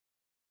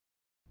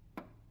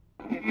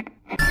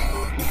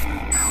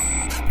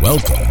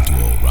Welcome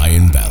to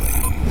Orion Valley.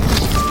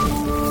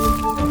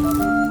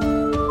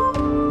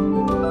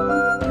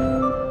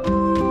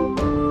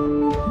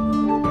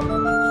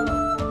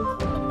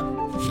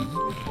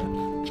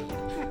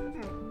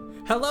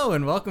 Hello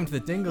and welcome to the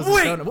Dingles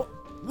and Donuts.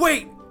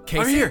 Wait!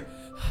 Casey? I'm here!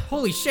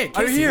 Holy shit,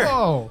 I'm Casey. here!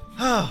 Whoa.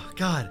 Oh,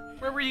 God.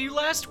 Where were you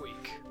last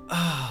week?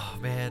 Oh,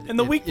 man. And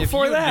the week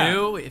before that.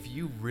 If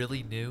you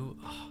really knew,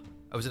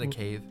 I was in a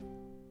cave.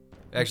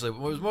 Actually, it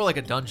was more like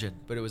a dungeon,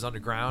 but it was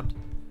underground.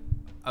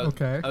 I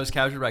was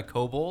captured by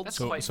kobolds. That's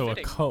quite So a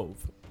fitting. cove.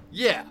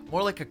 Yeah,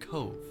 more like a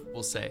cove,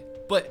 we'll say.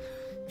 But,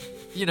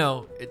 you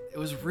know, it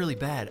was really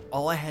bad.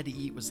 All I had to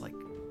eat was, like,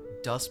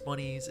 dust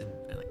bunnies and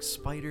like,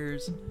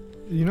 spiders.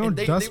 You know, And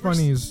they dust were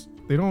bunnies,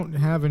 they don't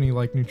have any,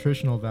 like,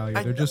 nutritional value.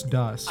 I They're know. just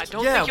dust. I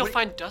don't Yeah, think you'll wait-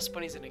 find dust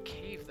bunnies in a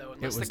cave, though,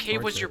 unless the was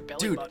cave was torture. your belly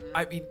Dude, button.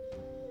 I mean,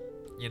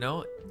 you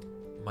know,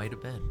 might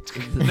have been.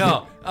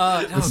 No,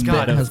 oh This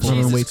God, bit has gone on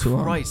Jesus way too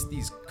long. Christ,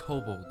 these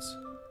kobolds,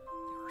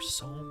 they were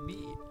so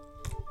mean.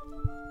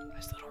 I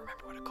still don't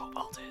remember what a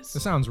kobold is.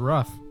 That sounds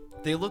rough.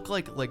 They look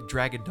like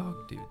dragon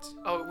dog dudes.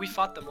 Oh, we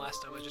fought them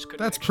last time. I just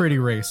couldn't. That's actually- pretty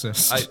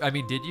racist. I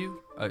mean, did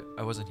you?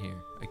 I wasn't here.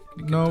 I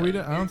couldn't No, tell we you.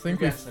 didn't. I don't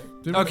think we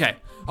did. Okay,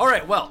 all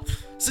right. Well,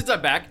 since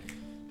I'm back,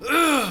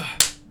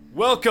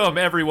 welcome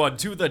everyone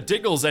to the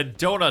Dingles and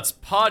Donuts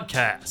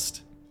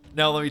podcast.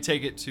 Now let me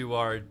take it to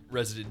our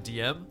resident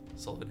DM,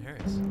 Sullivan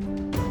Harris.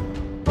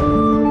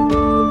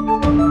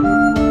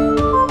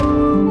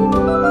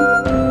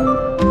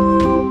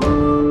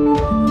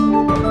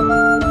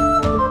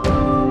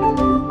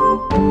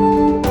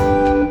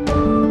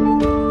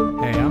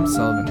 Hey, I'm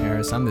Sullivan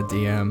Harris. I'm the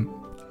DM.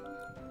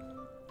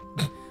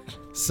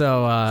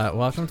 So,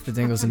 welcome to the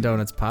Dingles and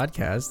Donuts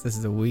podcast. This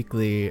is a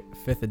weekly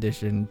 5th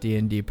edition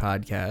D&D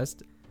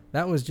podcast.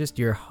 That was just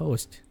your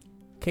host,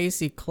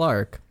 Casey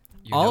Clark,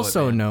 You know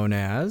also it, man. known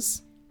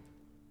as...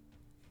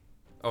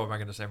 Oh, am I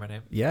gonna say my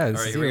name? Yeah, All this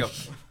right, is here we you. go.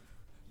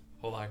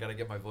 Hold on, I gotta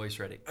get my voice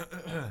ready.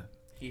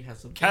 He has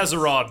some.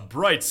 Kazaron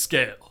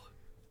Brightscale.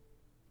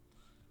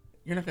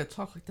 You're not gonna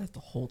talk like that the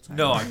whole time.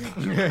 No, I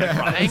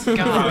Thank God.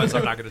 promise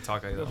I'm not gonna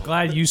talk like that.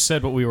 Glad you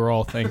said what we were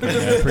all thinking. I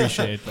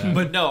appreciate that.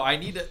 But no, I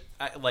need to,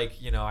 I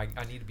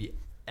need to be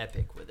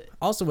epic with it.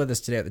 Also with us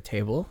today at the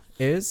table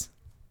is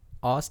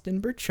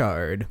Austin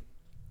Burchard.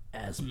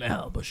 As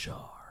Mal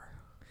Bashar.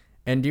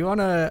 And do you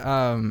want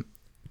to,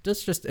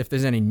 just if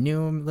there's any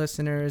new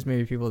listeners,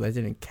 maybe people that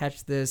didn't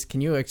catch this, can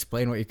you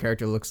explain what your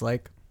character looks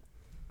like?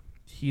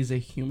 He's a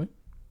human.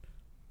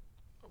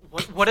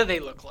 What do they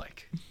look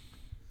like?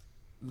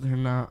 They're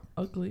not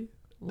ugly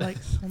like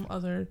some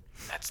other.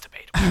 That's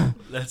debatable.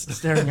 That's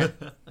Staring at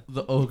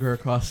the ogre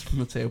across from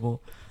the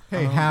table.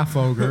 Hey, half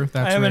ogre.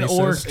 That's I am an racist.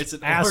 orc. It's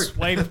an ass orc.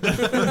 wipe.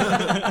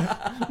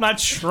 Not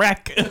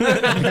Shrek.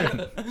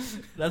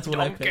 That's what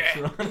I Donkey.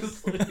 picture,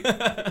 honestly.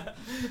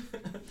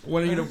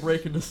 When are you gonna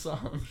break into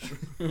song?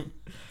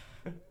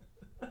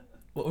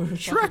 What were we talking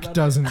Shrek about?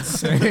 doesn't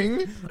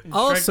sing.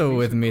 Also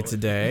with me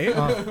today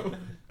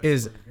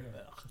is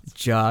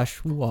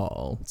Josh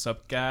Wall. What's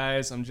up,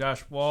 guys? I'm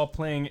Josh Wall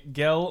playing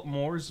Gel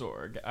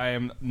Morzorg. I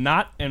am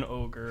not an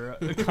ogre,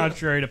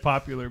 contrary to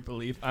popular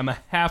belief. I'm a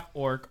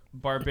half-orc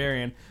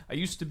barbarian. I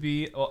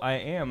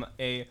am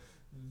a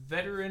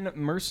veteran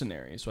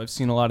mercenary, so I've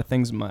seen a lot of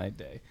things in my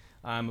day.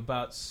 I'm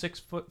about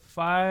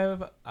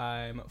 6'5".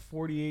 I'm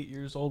 48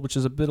 years old, which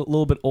is a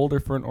little bit older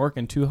for an orc,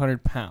 and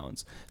 200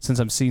 pounds. Since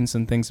I've seen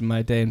some things in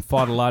my day and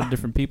fought a lot of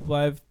different people,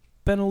 I've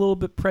been a little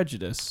bit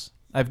prejudiced.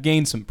 I've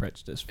gained some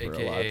prejudice for a lot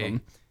of AKA,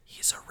 them.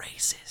 he's a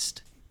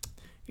racist.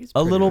 He's A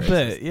pretty little racist.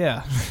 bit,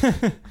 yeah.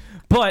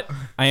 But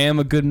I am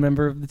a good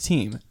member of the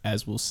team,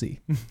 as we'll see.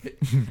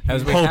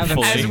 As we haven't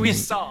Hopefully. As seen. we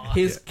saw.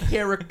 His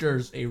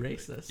character's a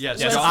racist.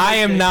 Yes, Yes, Josh- I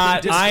am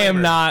not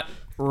Disclaimer.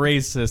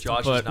 racist,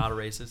 Josh but is not a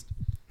racist.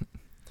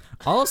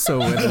 Also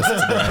with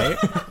us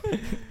today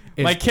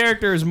my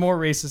character is more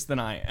racist than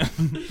I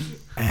am.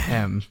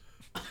 Ahem.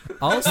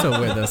 Also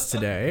with us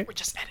today We're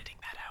just editing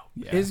that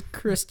out. is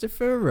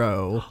Christopher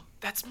Rowe.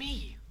 That's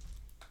me.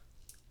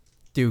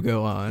 Do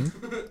go on.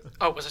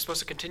 Oh, was I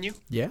supposed to continue?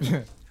 Yeah.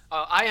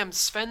 I am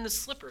Sven the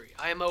Slippery.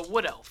 I am a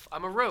wood elf.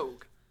 I'm a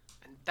rogue.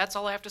 And that's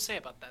all I have to say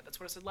about that. That's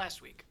what I said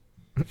last week.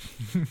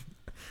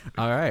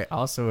 All right.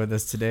 Also with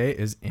us today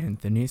is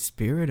Anthony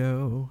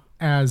Spirito.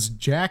 As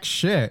jack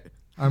shit.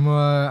 I'm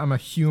a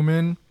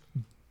human.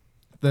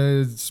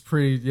 It's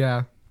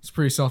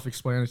pretty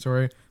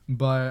self-explanatory.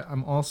 But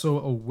I'm also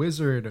a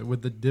wizard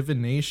with the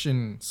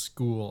divination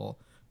school,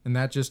 and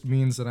that just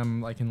means that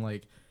I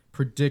can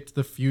predict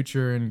the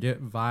future and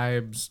get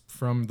vibes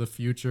from the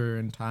future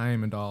and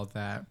time and all of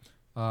that.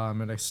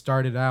 And I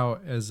started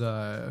out as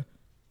a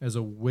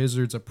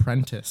wizard's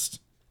apprentice,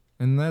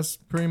 and that's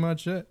pretty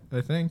much it,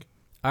 I think.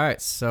 All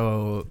right.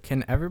 So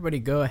can everybody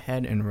go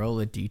ahead and roll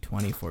a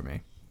d20 for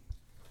me?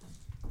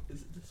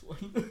 Is it this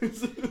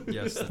one?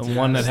 Yes, The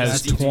one that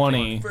has that's a D20.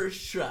 20.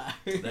 First try.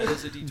 That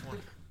is a D20.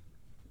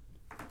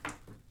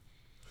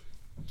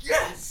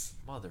 Yes!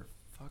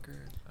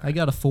 Motherfucker. I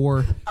got a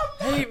 4.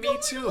 Hey, me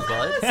too,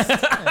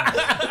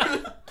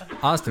 bud.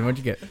 Austin, what'd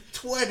you get?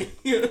 20.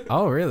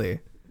 Oh, really?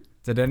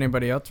 Did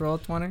anybody else roll a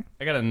 20?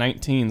 I got a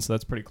 19, so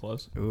that's pretty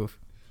close. Oof.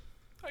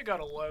 I got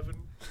 11.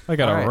 I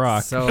got All a right,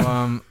 rock.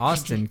 So,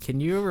 Austin, can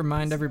you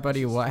remind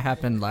everybody what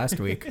happened last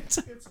week?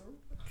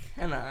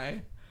 Can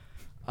I?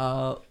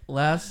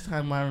 Last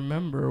time I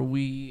remember,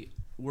 we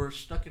were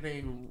stuck in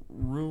a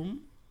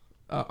room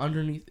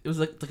underneath. It was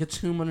like a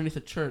tomb underneath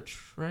a church,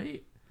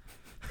 right?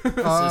 This is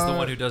the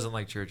one who doesn't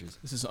like churches.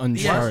 This is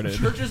Uncharted. Yes,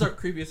 churches are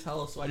creepy as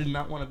hell, so I did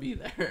not want to be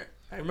there.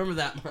 I remember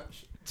that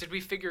much. Did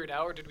we figure it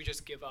out, or did we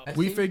just give up?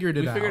 We figured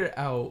it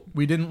out.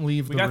 We didn't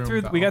leave We the got room.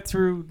 through. though. We got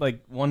through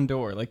like one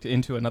door, like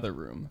into another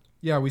room.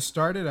 Yeah, we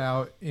started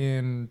out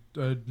in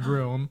a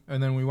room,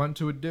 and then we went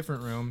to a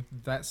different room.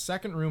 That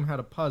second room had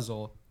a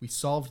puzzle. We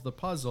solved the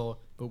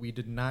puzzle, but we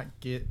did not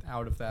get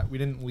out of that. We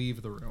didn't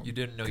leave the room. You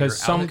didn't know you were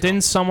Because out of the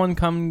didn't someone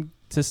come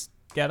to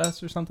get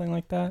us or something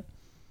like that?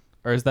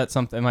 Or is that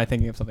something? Am I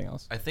thinking of something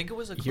else? I think it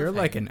was a cliffhanger. You're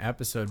like an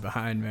episode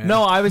behind, man.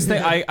 No, I was.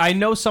 I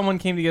know someone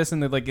came to get us in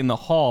the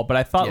hall, but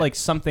I thought Yeah. like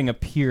something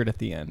appeared at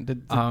the end.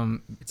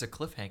 It's a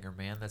cliffhanger,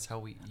 man. That's how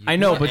we. I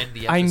know, but end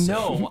the I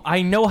episode.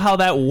 know how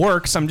that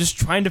works. I'm just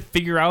trying to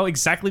figure out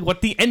exactly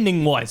what the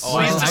ending was. Oh,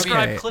 Please Well,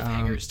 describe okay,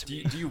 cliffhangers to Do me.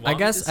 you, do you want I me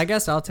guess to I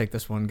guess I'll take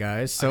this one,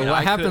 guys. So mean, what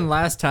I happened could.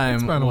 last time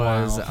It's been a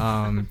was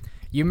while.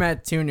 you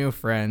met two new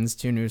friends,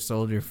 two new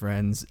soldier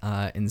friends,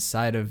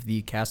 inside of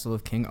the castle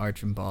of King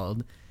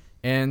Archibald,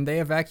 and they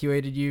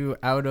evacuated you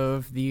out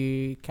of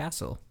the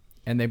castle,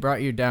 and they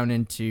brought you down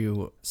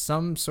into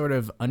some sort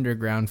of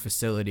underground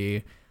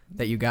facility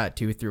that you got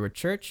to through a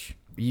church.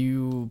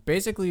 You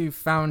basically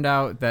found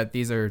out that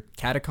these are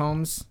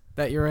catacombs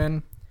that you're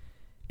in,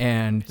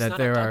 and It's that not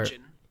there a are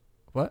dungeon.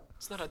 what?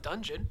 It's not a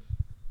dungeon.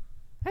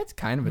 That's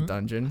kind of a I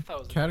dungeon. thought it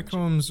was a dungeon.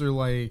 Catacombs are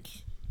like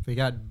they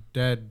got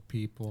dead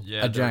people. Yeah,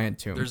 A there- giant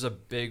tomb. There's a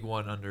big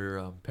one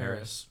under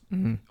Paris.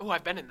 Mhm. Oh,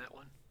 I've been in that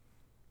one.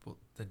 Well,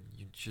 then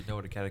you should know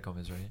what a catacomb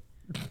is, right?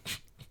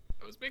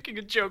 I was making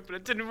a joke, but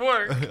it didn't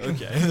work.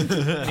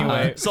 Okay.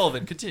 Anyway.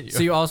 Sullivan, continue.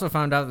 So you also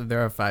found out that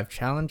there are 5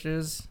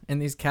 challenges in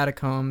these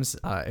catacombs.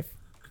 If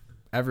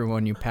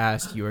everyone you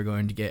passed, you are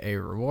going to get a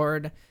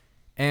reward.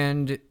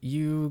 And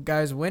you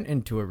guys went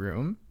into a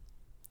room,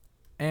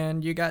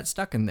 and you got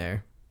stuck in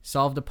there.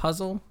 Solved a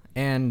puzzle,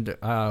 and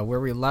where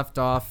we left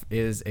off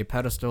is a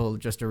pedestal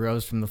just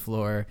arose from the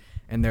floor,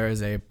 and there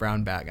is a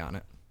brown bag on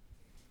it.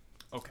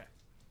 Okay.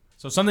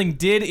 So something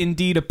did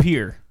indeed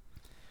appear.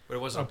 But it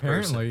wasn't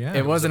Apparently, yeah.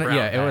 It wasn't.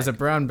 brown It was a bag.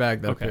 brown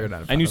bag that Okay. appeared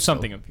on a I knew pedestal.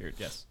 something appeared.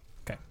 Yes.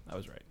 Okay, I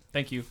was right.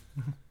 Thank you.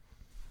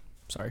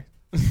 Sorry.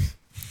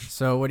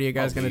 So what are you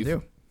guys I'll gonna leave.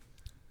 do?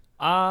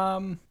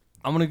 I'm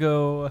gonna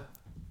go.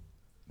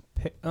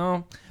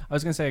 I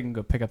was gonna say I can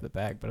go pick up the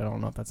bag, but I don't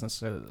know if that's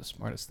necessarily the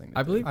smartest thing. To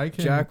I do. believe I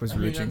can- Jack was I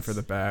mean, reaching for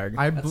the bag.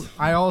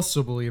 I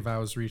also believe I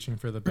was reaching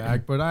for the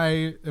bag, but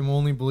I am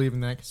only believing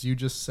that because you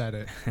just said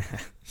it.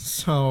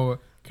 So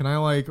can I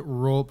like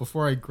roll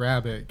before I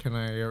grab it? Can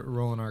I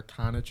roll an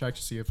Arcana check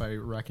to see if I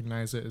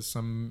recognize it as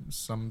some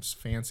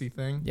fancy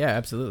thing? Yeah,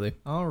 absolutely.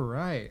 All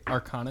right.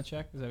 Arcana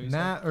check. Is that what you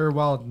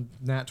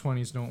Nat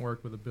 20s don't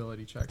work with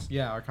ability checks.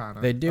 Yeah,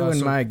 Arcana. They do in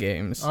so- my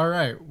games. All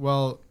right.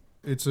 Well,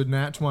 it's a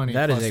nat 20.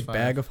 That is plus a 5.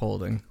 bag of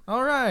holding.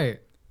 All right.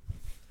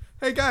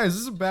 Hey guys,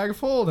 this is a bag of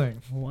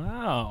holding. said?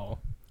 Wow.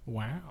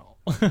 Wow.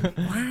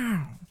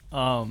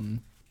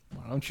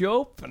 Why don't you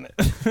open it?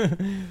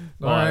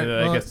 Well, Alright,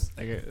 I well- guess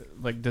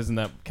like doesn't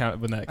that count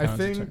when that I counts as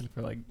a think- turn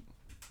for like?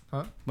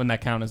 Huh? When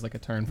that count as like a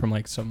turn from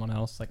like someone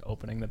else like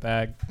opening the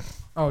bag?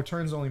 Oh,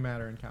 turns only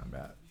matter in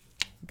combat.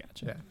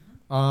 Gotcha.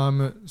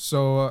 Yeah.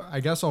 So I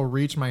guess I'll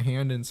reach my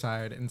hand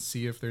inside and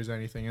see if there's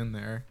anything in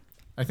there.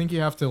 I think you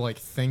have to like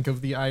think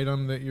of the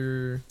item that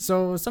you're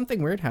So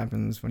something weird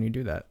happens when you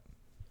do that.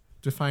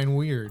 define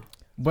weird.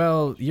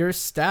 Well, your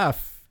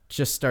staff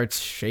just starts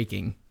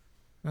shaking.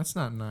 That's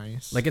not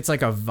nice. Like it's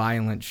like a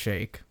violent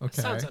shake.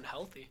 okay. Sounds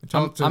unhealthy. I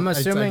tell I'm- it to- I'm I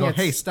assuming go,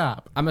 it's- hey,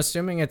 stop. I'm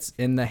assuming it's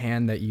in the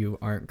hand that you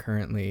aren't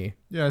currently.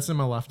 Yeah, it's in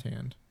my left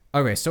hand.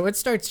 Okay, so it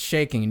starts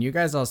shaking, and you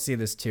guys all see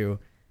this too.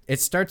 It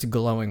starts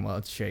glowing while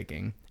it's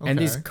shaking, and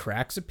these Okay.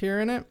 cracks appear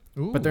in it,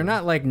 Ooh. but they're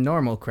not like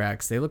normal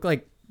cracks. They look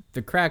like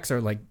the cracks are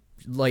like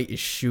light is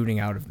shooting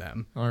out of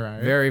them. All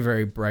right. Very,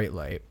 very bright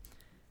light.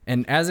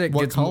 And as it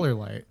What gets color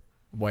light?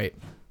 white.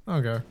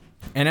 Okay.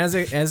 And as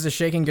the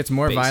shaking gets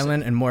more Basic.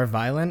 violent and more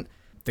violent,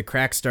 the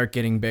cracks start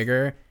getting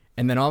bigger,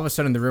 and then all of a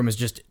sudden the room is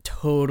just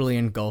totally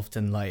engulfed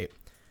in light.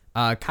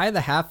 Kai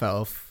the half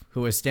elf,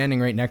 who is standing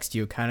right next to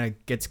you, kind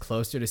of gets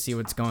closer to see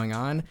what's going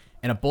on,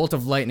 and a bolt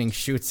of lightning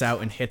shoots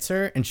out and hits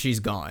her, and she's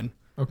gone.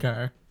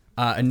 Okay.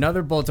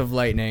 Another bolt of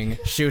lightning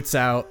shoots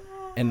out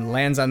and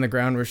lands on the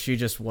ground where she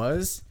just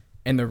was,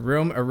 and the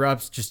room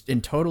erupts just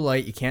in total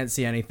light. You can't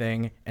see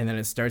anything, and then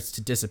it starts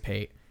to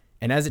dissipate.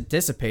 And as it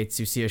dissipates,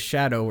 you see a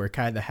shadow where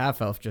Kai the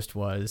half-elf just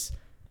was.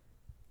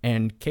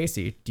 And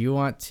Casey, do you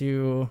want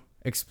to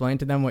explain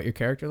to them what your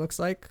character looks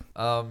like?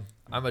 I'm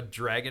a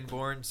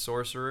dragonborn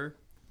sorcerer.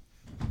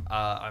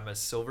 I'm a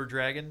silver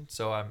dragon,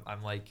 so I'm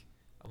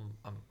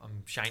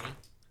shiny,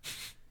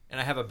 and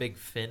I have a big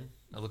fin.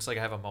 It looks like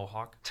I have a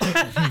mohawk.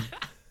 And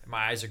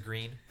my eyes are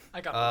green.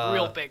 I got a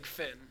real big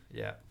fin.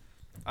 Yeah.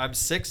 I'm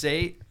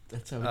 6'8".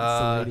 That's how we get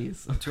the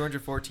ladies. I'm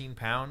 214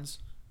 pounds.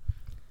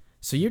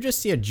 So you just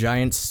see a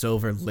giant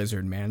silver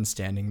lizard man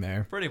standing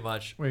there. Pretty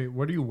much. Wait,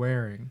 what are you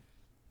wearing?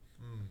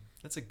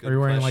 That's a good Are you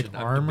wearing question. like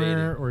I'm armor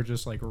debating. or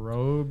just like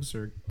robes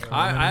or?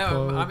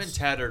 I'm in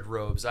tattered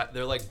robes.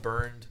 They're like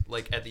burned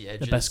like at the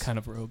edges. The best kind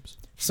of robes.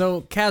 So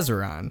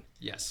Kazaron,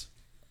 Yes.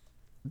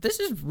 this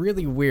is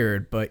really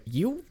weird, but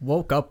you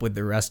woke up with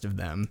the rest of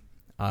them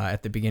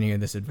at the beginning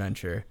of this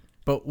adventure.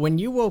 But when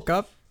you woke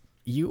up,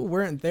 you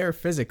weren't there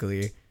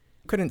physically.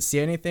 You couldn't see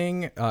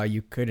anything.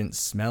 You couldn't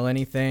smell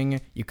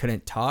anything. You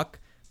couldn't talk,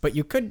 but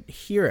you could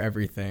hear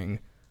everything.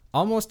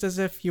 Almost as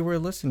if you were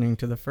listening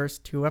to the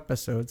first 2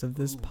 episodes of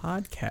this That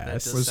podcast.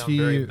 does Was sound he-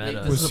 very Wait, meta.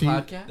 this was is a he-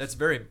 podcast? That's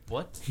very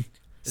what?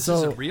 This So,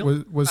 isn't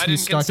real. Was I he didn't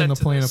stuck in consent the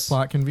to plane of this.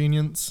 plot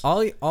convenience?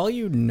 All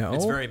you know,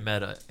 It's very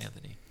meta,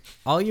 Anthony.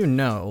 all you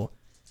know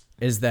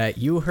is that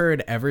you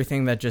heard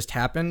everything that just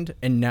happened,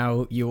 and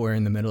now you are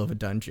in the middle of a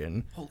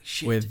dungeon Holy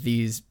shit. with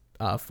these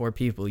 4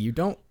 people. You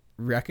don't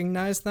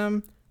recognize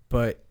them,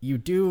 but you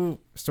do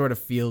sort of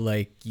feel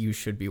like you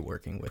should be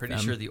working with Pretty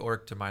them. sure the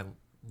orc to my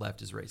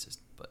left is racist,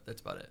 but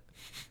that's about it.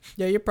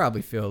 Yeah, you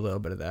probably feel a little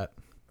bit of that.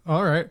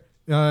 All right.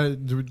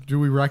 Do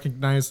we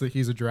recognize that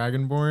he's a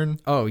dragonborn?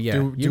 Oh yeah,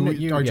 Are yeah.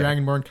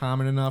 dragonborn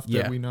common enough that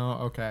Yeah. we know?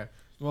 Okay.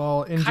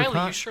 Well, in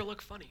Kylie, you sure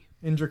look funny.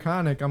 in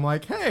Draconic, I'm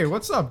like, hey,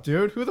 what's up,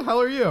 dude? Who the hell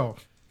are you?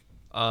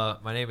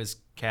 My name is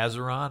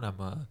Kazaron.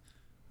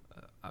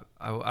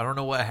 I don't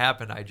know what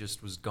happened. I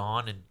just was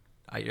gone, and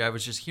I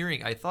was just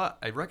hearing. I thought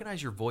I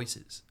recognized your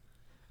voices.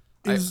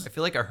 I Is-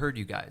 feel like I heard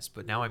you guys,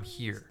 but now I'm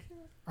here.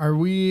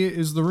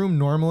 Is the room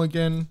normal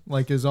again?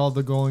 Like, is all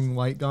the glowing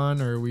light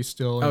gone, or are we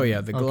still? Oh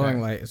yeah, the glowing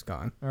Okay. light is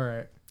gone, All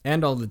right.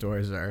 and all the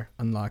doors are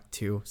unlocked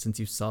too, since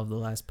you solved the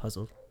last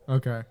puzzle.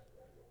 Okay.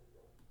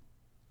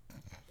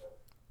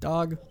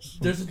 Dog.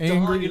 There's a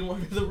Angry- dog in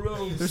one of the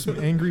rooms. There's some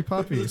angry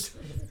puppies.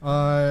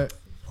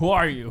 Who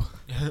are you?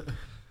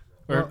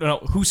 Or no,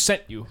 who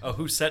sent you? Oh,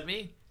 who sent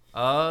me?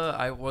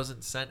 I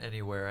wasn't sent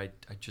anywhere.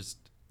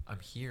 I'm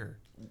here.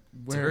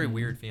 It's a very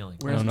weird feeling.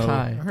 Where's I don't know.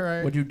 Kai? All right.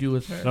 What'd you do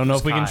with I her? don't know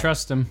if we can Sky.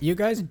 trust him. You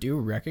guys do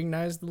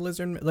recognize the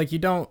lizard? Like, you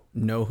don't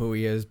know who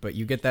he is, but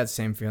you get that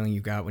same feeling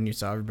you got when you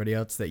saw everybody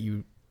else that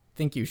you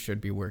think you should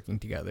be working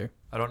together.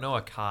 I don't know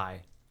a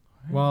Kai.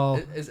 Well,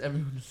 Is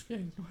everyone just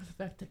getting over the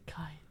fact that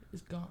Kai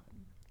is gone?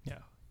 Yeah.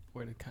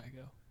 Where did Kai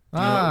go?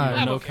 ah,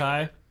 I'm No okay Kai?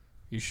 with it.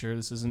 You sure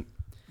this isn't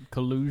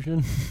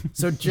collusion?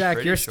 So, Jack,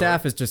 Pretty your sure.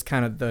 staff is just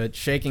kind of, the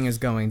shaking is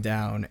going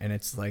down, and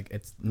it's like,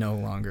 it's no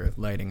longer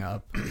lighting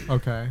up.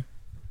 okay.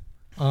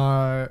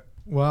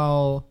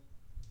 Well,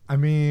 I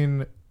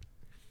mean,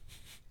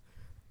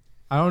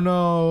 I don't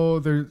know.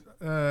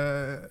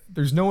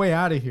 There's no way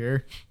out of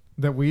here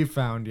that we've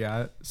found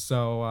yet.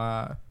 So,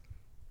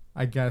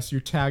 I guess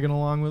you're tagging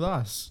along with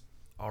us.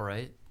 All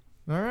right.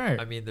 All right.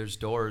 I mean, there's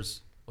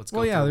doors. Let's go.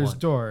 Well, yeah, through there's one.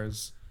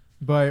 doors,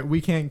 but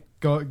we can't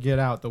get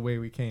out the way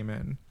we came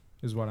in.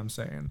 Is what I'm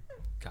saying.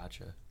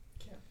 Gotcha.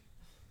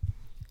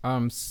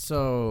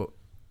 So,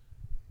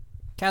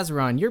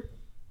 Kazaron, your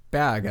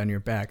bag on your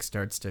back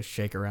starts to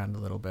shake around a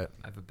little bit.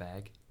 I have a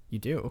bag. You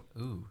do.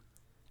 Ooh.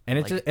 And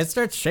it, Like- just, it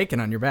starts shaking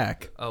on your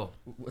back. Oh.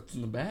 What's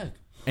in the bag?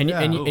 And,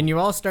 Yeah. and you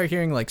all start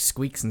hearing, like,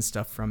 squeaks and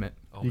stuff from it.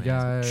 Oh, You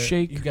man. got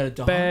Shake, You got a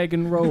dog? bag,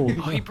 and roll.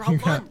 Oh, he brought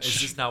Is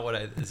lunch. this not what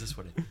I? Is this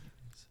what it?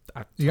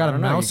 you got I a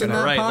don't know, mouse you in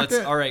gotta- that All right. pocket.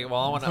 Let's. All right.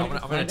 Well, I'm gonna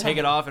Find take out.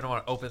 it off and I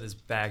want to open this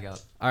bag up.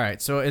 All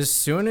right, so as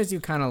soon as you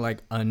kind of,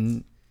 like,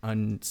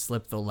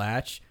 unslip the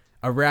latch,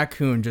 a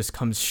raccoon just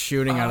comes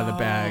shooting out of the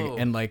bag Oh.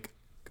 and, like,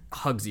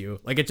 hugs you.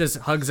 Like, it just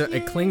hugs,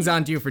 it clings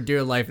onto you for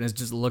dear life and is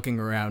just looking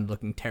around,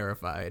 looking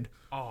terrified.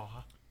 Oh,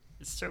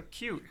 it's so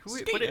cute.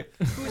 Skeeter.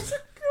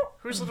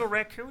 Whose little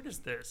raccoon is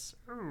this?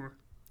 Ooh.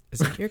 Is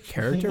that your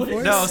character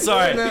voice? No,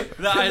 sorry. that-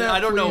 No, can that I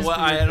don't know please what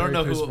be I your don't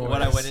know character's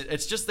what I voice? went in.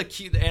 It's just the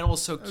cute. The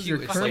animal's so was your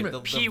cute. It's like Kermit.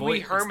 the Pee voice. Wee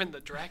Herman, the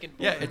dragon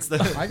boy. Yeah, it's the.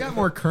 I got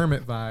more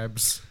Kermit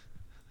vibes.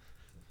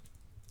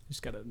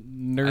 Just got a I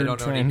nerd don't know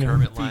trying any to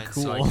Kermit be lines,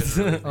 cool. so I couldn't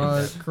really make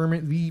that.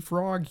 Kermit the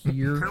Frog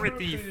here. Kermit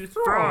the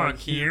Frog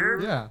here.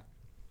 Yeah.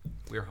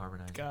 We're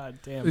harmonizing. God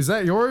damn. Is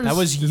that yours? That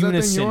was Is that thing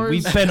unison. yours?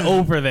 We've been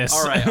over this.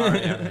 All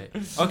right.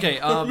 Okay.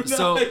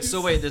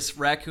 So wait, this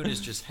raccoon is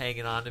just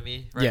hanging on to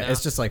me right yeah, now.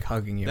 it's just, like,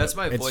 hugging you. That's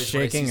my it's voice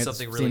shaking, when I see it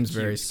something really seems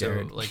cute. very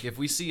scared. So like, if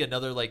we see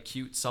another like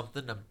cute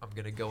something, I'm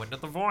gonna go into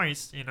The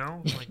voice, you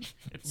know, like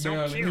it's so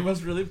Man, he cute.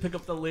 must really pick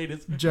up the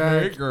latest.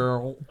 Jack.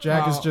 girl.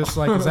 Jack is just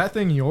like, is that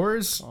thing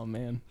yours? Oh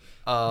man.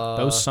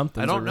 Those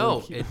somethings I don't are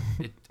know. really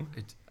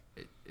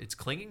It's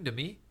clinging to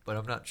me, but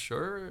I'm not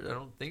sure. I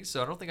don't think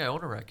so. I don't think I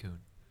own a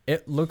raccoon.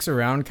 It looks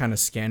around, kind of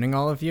scanning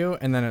all of you,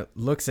 and then it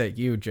looks at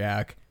you,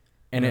 Jack,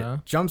 and Yeah.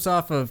 it jumps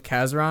off of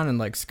Kazaron and,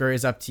 like,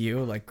 scurries up to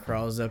you, like,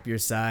 crawls up your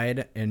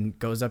side and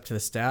goes up to the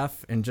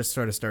staff and just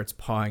sort of starts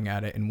pawing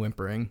at it and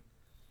whimpering.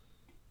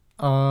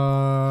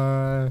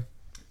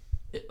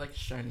 It like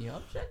shiny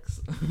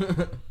objects.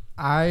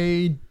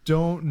 I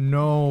don't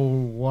know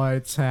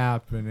what's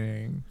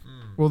happening.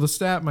 Well,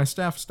 my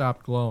staff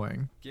stopped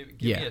glowing. Give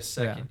Yeah. me a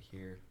second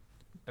here.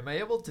 Am I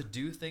able to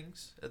do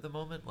things at the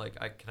moment? Like,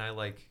 can I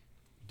like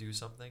do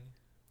something?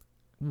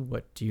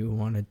 What do you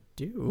want to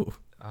do?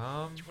 You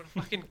want to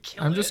fucking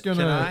kill I'm it? just Can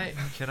gonna.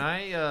 Can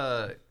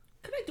I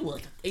do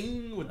like a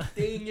thing with a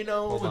thing, you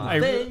know? Hold With on. a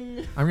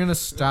thing? I'm gonna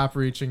stop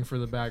reaching for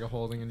the bag of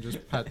holding and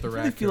just pet the I raccoon.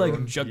 really feel like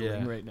I'm juggling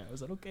Yeah. right now. Is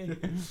that okay?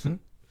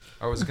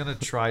 I was gonna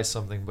try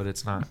something, but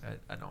it's not.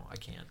 I know I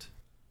can't.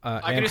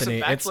 I can do some Anthony,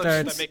 it backflips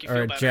that starts, make you or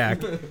feel better.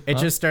 Jack, it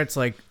Huh? just starts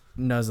like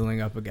nuzzling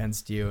up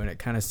against you, and it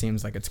kind of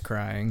seems like it's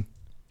crying.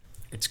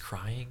 It's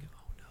crying.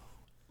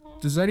 Oh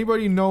Does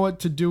anybody know what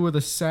to do with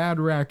a sad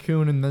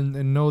raccoon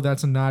and know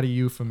that's not a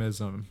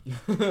euphemism?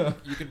 no!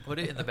 You can put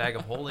it in the bag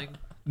of holding.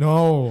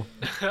 No.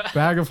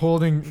 Bag of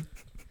holding.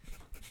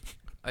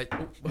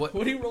 What?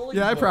 What are you rolling?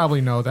 Yeah, I for? probably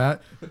know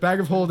that. Bag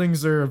of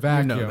holdings are a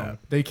vacuum. that.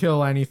 They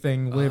kill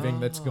anything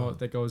living Oh.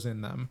 that goes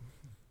in them.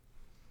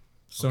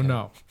 So Okay.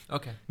 no.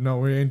 Okay. No,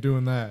 we ain't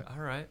doing that.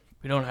 All right.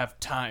 We don't have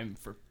time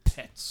for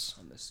pets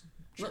on this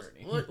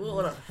journey. What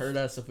would it hurt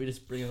us if we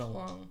just bring it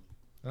along?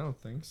 I don't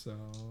think so.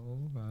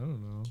 I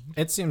don't know.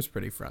 It seems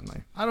pretty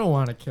friendly. I don't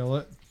want to kill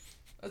it.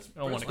 That's,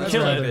 I don't want to I'd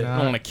kill it. rather I not.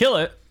 don't want to kill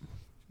it.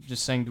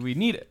 Just saying, do we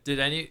need it? Do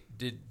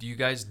you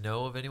guys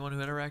know of anyone who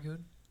had a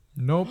raccoon?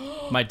 Nope.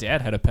 My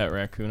dad had a pet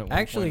raccoon at one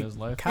Actually, point in his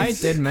life. Kai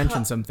did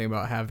mention something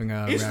about having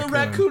a Is raccoon. the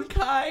raccoon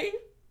Kai?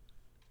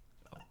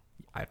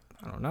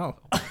 I don't know.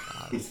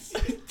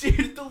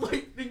 Dude, the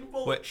lightning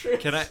bolt Wait,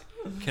 trick. can I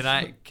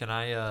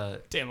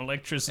Damn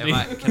electricity.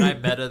 can I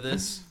meta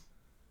this?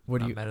 What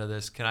do Not you? meta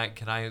this? Can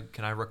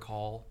I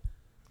recall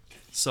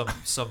some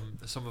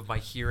of my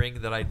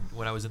hearing that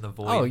when I was in the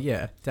void? Oh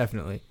yeah,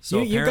 definitely.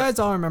 So you guys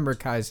all remember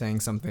Kai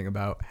saying something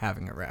about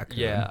having a raccoon.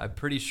 Yeah, I'm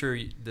pretty sure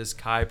this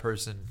Kai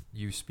person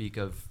you speak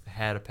of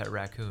had a pet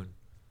raccoon.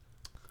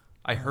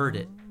 I heard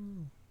it.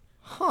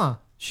 Huh.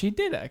 She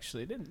did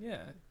actually, didn't?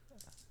 Yeah,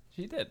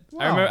 she did.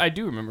 Wow. I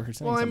do remember her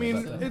saying. Well, I something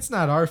mean, about that. it's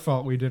not our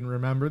fault we didn't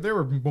remember. There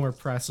were more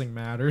pressing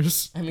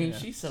matters. I mean, Yeah.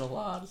 she said a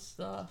lot of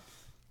stuff.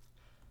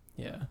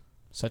 Yeah,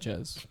 such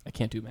as I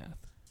can't do math.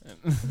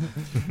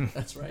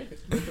 That's right.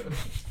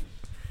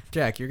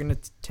 Jack, you're gonna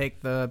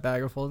take the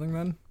bag of holding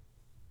then.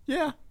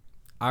 Yeah.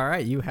 All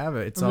right, you have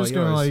it. It's I'm all just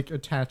yours. gonna like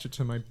attach it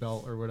to my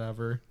belt or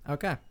whatever.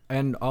 Okay,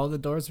 and all the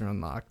doors are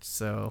unlocked.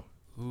 So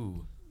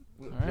Ooh.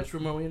 Which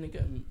room are we in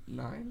again?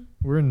 9?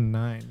 We're in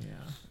 9,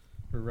 yeah.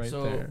 We're right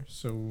So- there.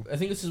 So I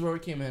think this is where we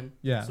came in.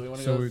 yeah. So we want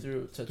to so go we-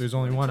 through to there's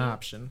only one 22.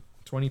 option.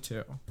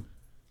 22.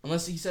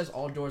 Unless he says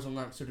all doors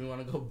unlocked, so do we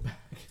want to go back?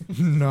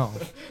 No.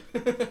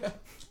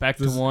 It's back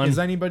to Does- one. Is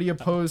anybody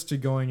opposed to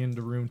going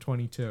into room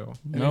 22?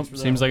 Nope. for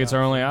Seems that like it's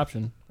our only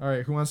option. All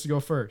right. Who wants to go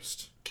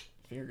first?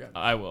 Finger gun.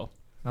 I will.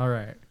 All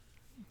right.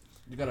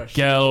 You got a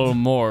Gel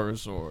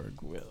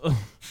Morzorg will.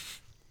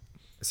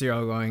 so you're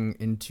all going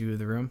into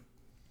the room.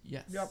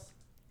 Yes. Yep.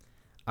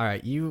 All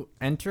right, you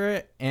enter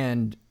it,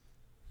 and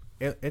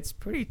it's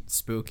pretty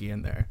spooky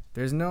in there.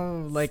 There's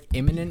no like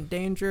imminent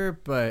danger,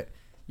 but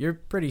you're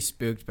pretty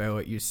spooked by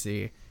what you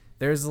see.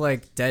 There's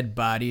like dead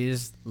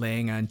bodies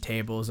laying on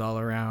tables all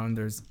around.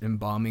 There's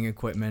embalming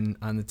equipment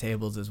on the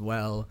tables as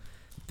well.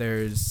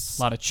 There's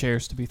A lot of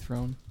chairs to be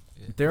thrown.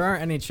 there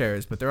aren't any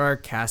chairs, but there are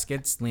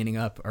caskets leaning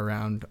up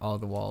around all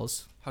the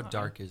walls. How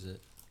dark is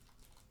it?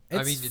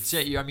 It's-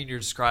 I mean, you're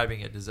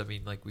describing it. Does that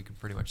mean like we can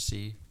pretty much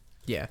see?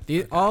 Yeah,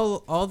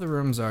 all the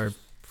rooms are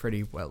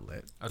pretty well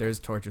lit. Okay. There's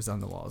torches on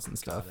the walls and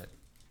stuff. Got it.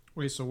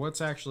 Wait. So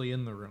what's actually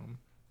in the room?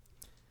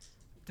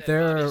 Dead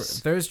There's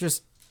bodies.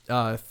 just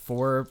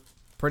 4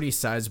 pretty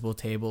sizable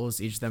tables.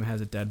 Each of them has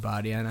a dead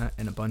body on it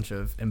and a bunch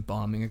of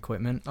embalming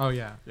equipment. Oh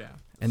yeah. Yeah.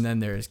 And then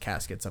there's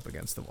caskets up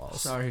against the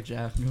walls. Sorry,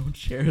 Jack. No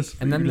chairs.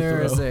 For And then you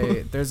to throw.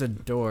 there's a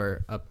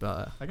door up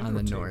I got on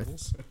no the north.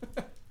 tables.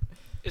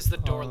 Is the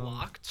door Um,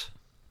 locked?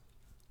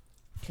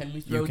 Can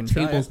we throw can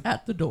try tables it.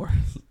 at the door?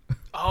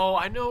 Oh,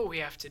 I know what we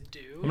have to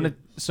do. I'm gonna.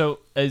 So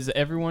is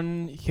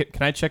everyone?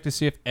 Can I check to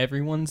see if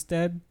everyone's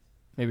dead?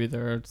 Maybe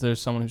there's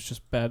someone who's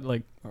just bad.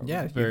 Like or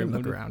Yeah, you very can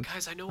look wounded. around.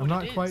 Guys, I know I'm what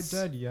not it is. quite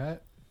dead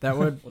yet. That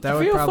would I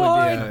probably feel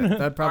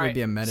that'd probably Alright,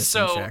 be a medicine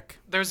so check.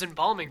 there's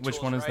embalming Which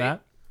tools, one is right?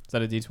 that? Is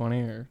that a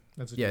D20 or?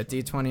 That's a Yeah,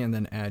 D20. D20 and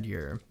then add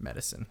your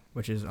medicine,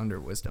 which is under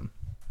wisdom.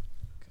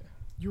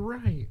 You're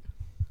right.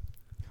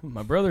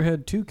 My brother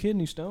had 2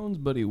 kidney stones,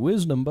 but he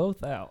whizzed them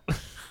both out.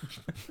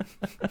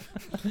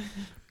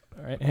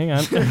 All right, hang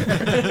on.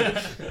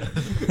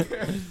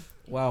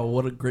 Wow,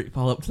 what a great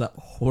follow up to that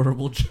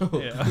horrible joke.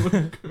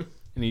 Yeah.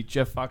 Any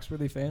Jeff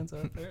Foxworthy fans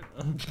out there?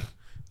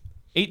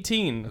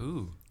 18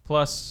 Ooh.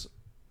 plus,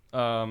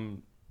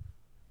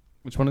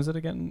 which one is it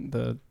again?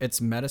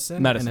 It's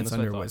medicine, Medicine, and it's that's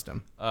what I under thought.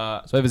 wisdom. So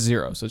I have a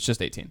 0, so it's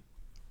just 18.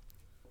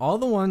 All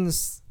the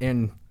ones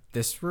in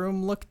this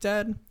room look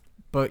dead,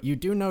 but you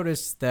do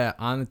notice that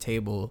on the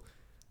table,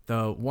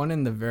 the one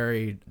in the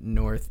very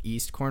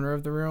northeast corner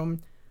of the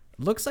room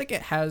looks like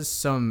it has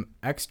some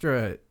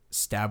extra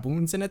stab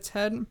wounds in its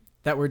head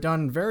that were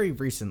done very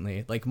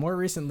recently, like more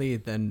recently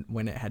than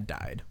when it had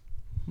died.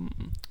 I'm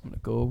gonna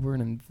go over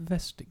and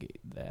investigate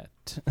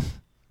that.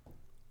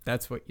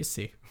 That's what you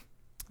see.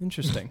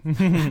 Interesting.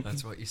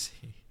 That's what you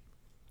see.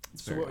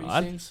 So very what were you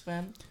odd. saying,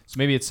 Sven? So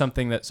maybe it's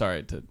something that.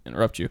 Sorry to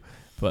interrupt you,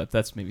 but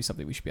that's maybe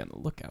something we should be on the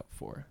lookout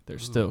for. There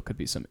still could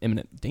be some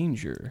imminent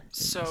danger in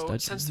this So, dungeon.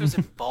 since there's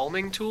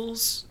embalming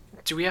tools,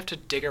 do we have to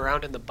dig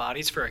around in the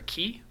bodies for a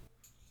key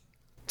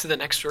to the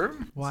next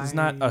room? This is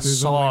not a There's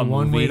Saw only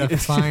one movie. way to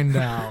find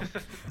out.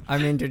 I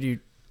mean, did you?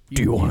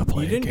 Do you wanna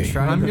play You a didn't game?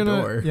 try I'm the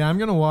gonna door. I'm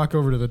gonna walk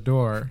over to the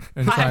door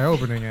and try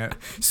opening it.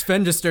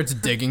 Sven just starts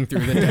digging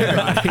through the dead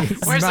bodies.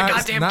 Where's the not,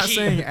 goddamn not key?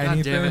 saying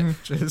God damn anything.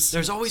 Just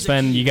There's always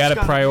Sven, a key. you got to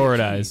There's gotta be a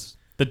key. prioritize.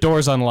 The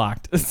door's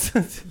unlocked.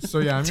 so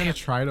yeah. I'm gonna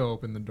try to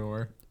open the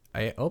door.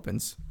 It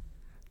opens.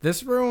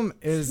 This room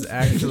is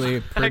actually I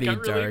pretty got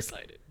really dark.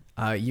 excited.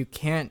 You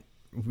can't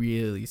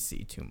really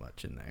see too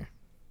much in there.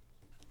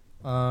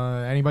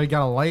 Anybody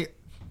got a light?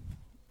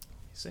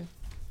 See?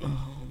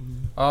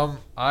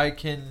 I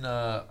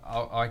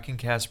can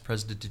cast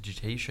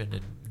prestidigitation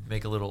and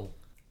make a little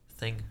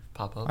thing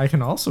pop up. I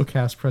can also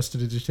cast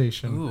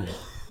prestidigitation. Ooh,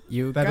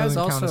 You That guys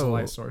doesn't count also as a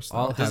light source, though.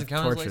 all does have it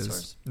count torches. as light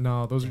source?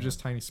 No, those are just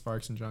tiny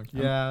sparks and junk.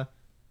 Yeah,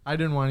 I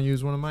didn't want to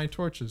use one of my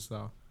torches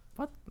though.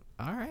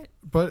 All right.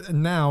 But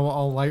now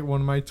I'll light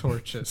one of my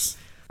torches.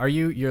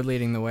 You're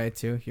leading the way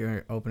too?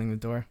 You're opening the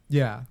door?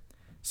 Yeah.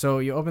 So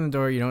you open the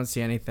door, you don't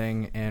see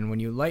anything, and when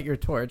you light your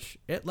torch,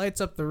 it lights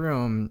up the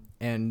room,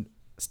 and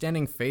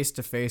standing face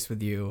to face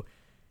with you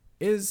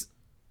is,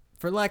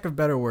 for lack of a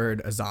better word,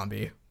 a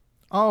zombie.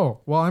 Oh,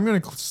 well, I'm going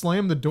to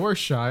slam the door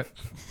shut.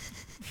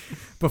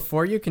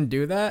 Before you can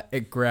do that,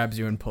 it grabs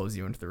you and pulls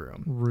you into the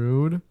room.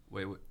 Rude.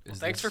 wait, is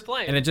Thanks this, for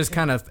playing. And it just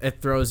kind of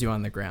it throws you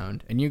on the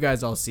ground, and you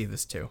guys all see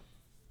this too.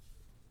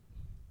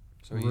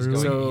 So he's Rude.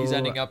 going. He's So,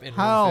 ending up in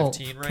how room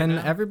 15 right Can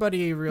now.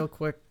 everybody real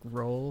quick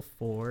roll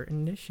for It's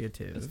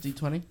initiative?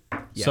 D20.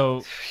 Yeah.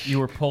 So you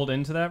were pulled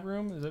into that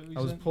room? Is that what you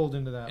I was said? pulled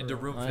into that into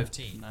room Nice.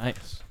 15.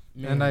 Nice.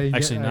 And I,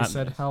 Actually, I not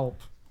said nice. help.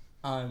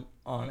 I'm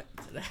on it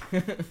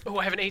today. Oh,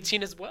 I have an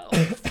 18 as well.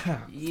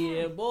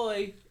 Yeah,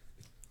 boy.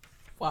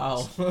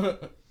 Wow. You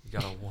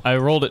got a one. I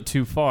rolled it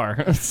too far.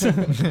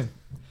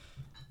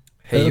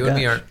 Hey, Oh, you and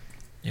me gosh.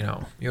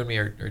 are, you and me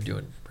are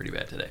doing pretty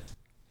bad today.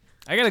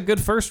 I got a good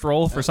first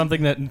roll for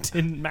something that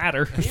didn't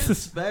matter. Me and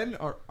Sven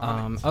are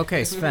on it.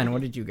 Okay, Sven,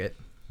 what did you get?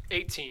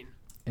 18.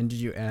 And did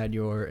you add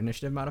your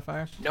initiative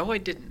modifier? No, I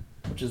didn't.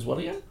 Which is what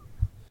again?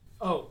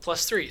 Oh,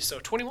 +3, so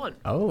 21.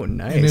 Oh,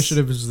 nice.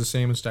 Initiative is the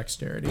same as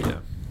dexterity. Yeah.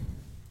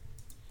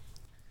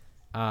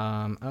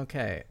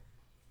 Okay.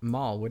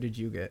 Maul, what did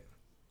you get?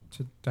 It's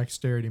a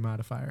dexterity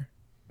modifier.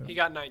 He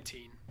got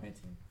 19.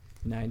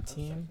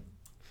 19.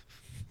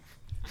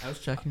 I was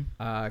checking.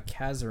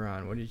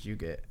 Kazaron, what did you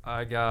get?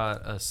 I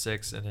got a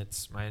 6, and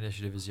my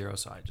initiative is 0,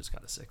 so I just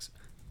got a 6.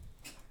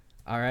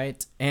 All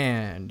right,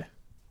 and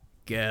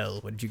Gel,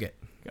 what did you get?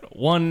 Got a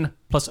 1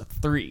 plus a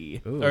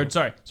 3. Ooh. Or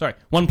sorry,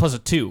 1 plus a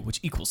 2, which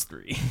equals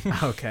 3.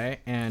 Okay,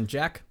 and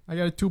Jack? I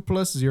got a 2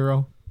 plus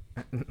 0.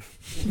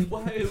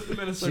 Why is the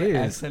Minnesota Jeez,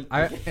 accent?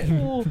 I-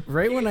 again?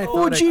 Right when I Oh,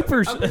 thought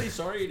jeepers! I'm really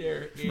sorry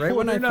there. right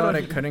when I You're not thought a-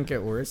 it couldn't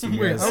get worse, you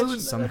Wait, guys I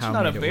wasn't- somehow That's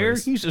not a made it bear.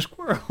 worse. He's a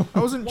squirrel. I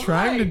wasn't Why?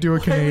 trying to do a Why are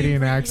you Canadian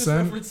bringing this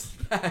accent. reference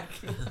back?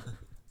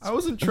 I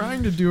wasn't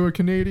trying to do a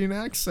Canadian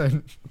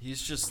accent.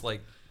 He's just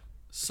like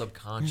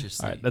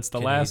subconsciously. All right, that's the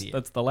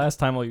Canadian. last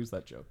time I'll use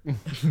that joke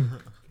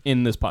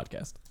in this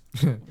podcast.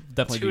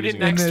 Definitely Tune be in using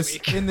next it.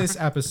 week. In this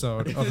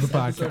episode of the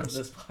Episode of podcast.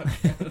 this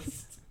podcast.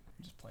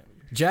 Just playing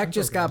with you. Jack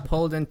just got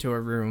pulled into a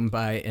room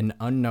by an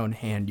unknown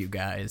hand, you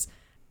guys.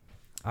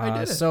 I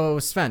did it. So,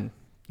 Sven,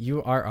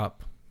 you are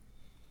up.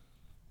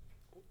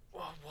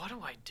 Well, what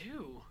do I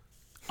do?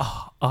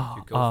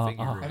 You go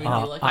figure. I mean, do you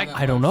like him that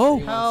I don't much? know.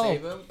 Do you wanna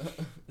save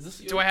him? Is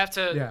this you? Do I have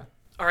to... Yeah.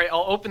 All right,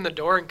 I'll open the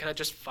door, and can I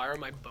just fire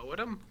my bow at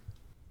him?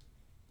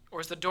 Or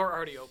is the door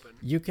already open?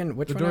 You can.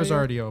 Which The one are door's you?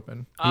 already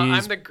open. I'm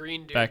He's the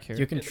green dude. back here.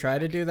 You can in the try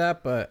to back. do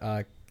that, but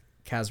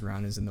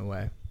Kazaron is in the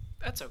way.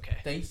 That's okay.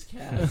 Thanks,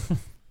 Cass.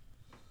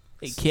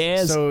 Hey,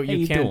 Kaz, So how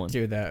you can't doing?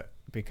 do that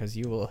because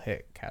you will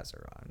hit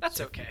Kazaron. That's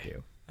so if you okay.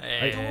 do.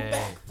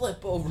 Hey,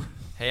 Flip over.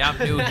 hey, I'm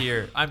new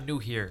here. I'm new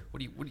here. What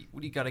do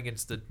you got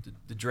against the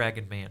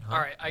dragon man? Huh?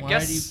 All right, I Why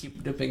guess... do you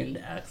keep dipping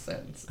into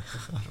accents?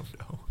 I don't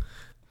know.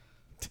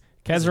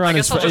 Kazaron I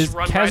guess I'll just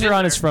run right in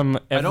Kazaron is there. from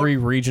don't- every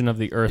region of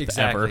the earth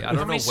Exactly. ever. I don't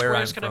How many know where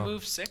I'm squares can I from.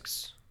 move?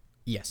 6?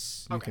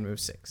 Yes, you Okay. can move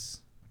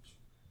 6.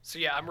 So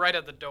yeah, I'm right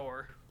at the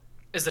door.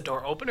 Is the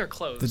door open or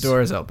closed? The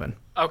door is open.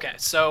 Okay,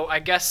 so I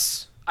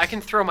guess I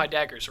can throw my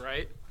daggers,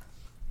 right?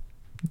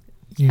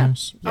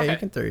 Yes. Yeah, you Okay.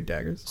 can throw your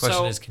daggers. Question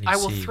so is, can you I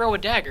will see? throw a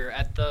dagger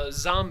at the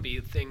zombie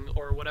thing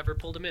or whatever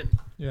pulled him in.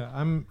 Yeah,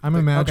 I'm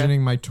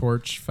imagining my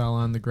torch fell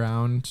on the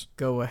ground.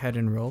 Go ahead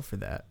and roll for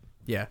that.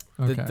 Yeah,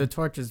 Okay. the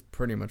torch is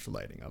pretty much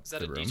lighting up Is that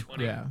the a room.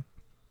 D20? Yeah.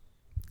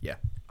 Yeah.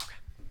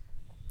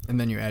 And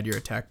then you add your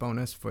attack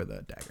bonus for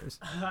the daggers.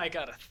 I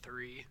got a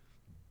 3.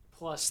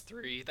 Plus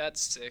 3,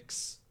 that's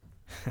 6.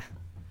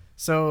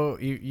 So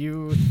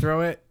you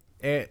throw it,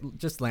 it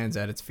just lands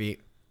at its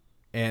feet,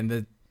 and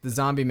the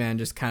zombie man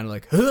just kind of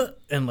like, huh,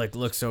 and like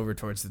looks over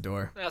towards the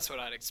door. That's what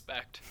I'd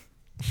expect.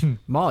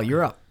 Maul,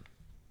 you're up.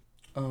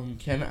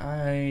 Can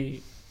I...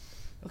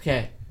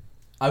 Okay.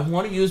 I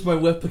want to use my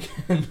whip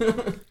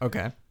again.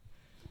 Okay.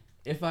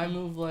 If I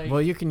move like...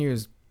 Well, you can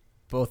use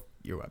both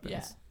your weapons.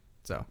 Yeah.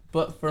 So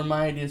But for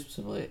my idea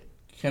specifically,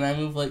 can I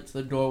move like to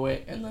the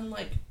doorway and then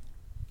like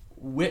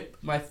whip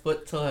my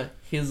foot to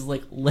his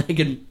like leg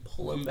and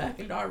pull him back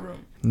into our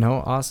room? no,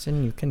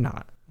 Austin, you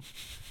cannot.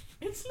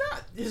 It's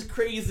not as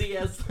crazy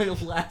as the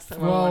last time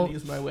I Well- wanted to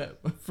use my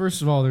whip.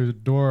 First of all, there's a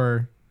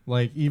door.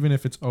 Like, even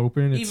if it's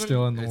open, it's Even-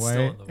 still in the It's way,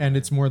 still in the and way.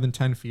 it's more than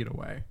 10 feet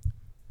away.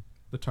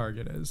 The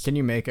target is. Can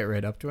you make it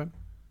right up to him?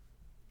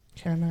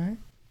 Can I?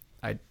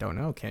 I don't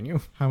know. Can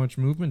you? How much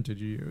movement did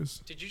you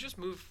use? Did you just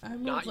move I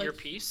moved, not your like-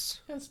 piece?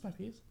 Yeah, that's my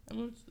piece. I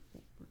moved.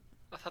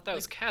 I thought that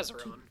was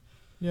Kazaron.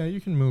 Yeah,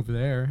 you can move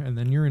there, and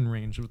then you're in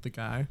range with the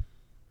guy.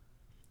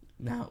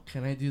 Now,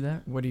 can I do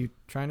that? What are you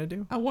trying to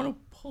do? I want to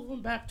pull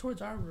him back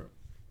towards our room,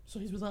 so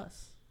he's with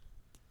us.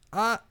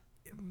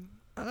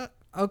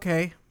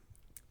 Okay.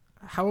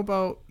 How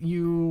about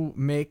you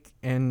make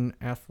an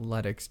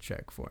athletics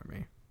check for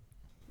me?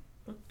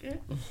 Okay.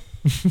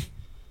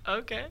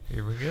 Okay.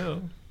 Here we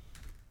go.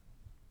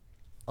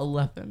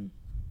 11.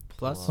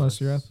 Plus?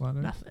 Plus your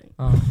athletic. Nothing.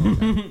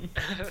 Oh,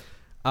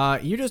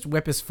 okay. You just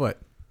whip his foot.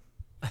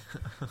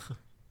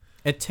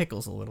 It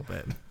tickles a little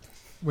bit.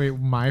 Wait,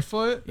 my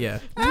foot? Yeah.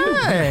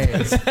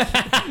 Hey!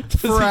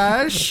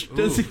 Fresh!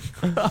 Does he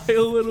cry a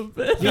little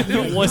bit?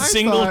 One I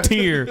single thought-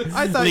 tear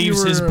I thought you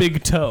leaves his were-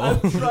 big toe.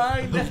 I'm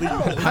trying to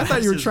help. I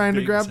thought you were His trying to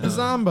big grab the toe.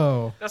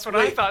 Zombo. That's what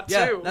I thought too.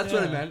 Yeah, that's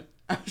what I meant.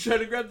 I was trying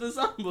to grab the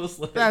Zombo's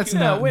leg. That's Yeah,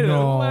 not wait a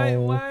no. minute.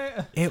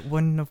 Why? It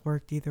wouldn't have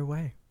worked either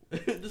way.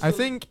 This I was-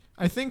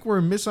 think we're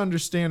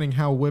misunderstanding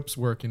how whips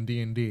work in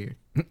D&D.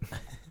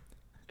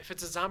 If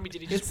it's a zombie,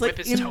 did he just It's whip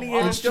like his toe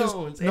Indiana off? just-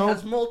 Jones. no. It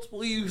has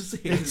multiple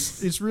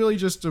uses. It's really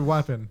just a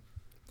weapon.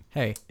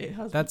 Hey, It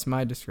has. that's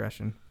my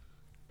discretion.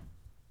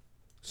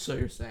 So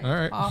you're saying All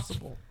right. it's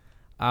possible.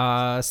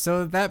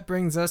 So that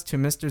brings us to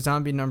Mr.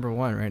 Zombie number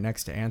 1 right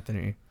next to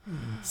Anthony.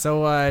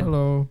 So,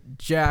 Hello.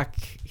 Jack,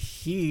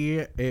 he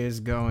is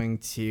going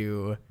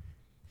to...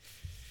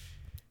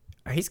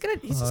 He's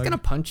just Hug. gonna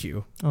punch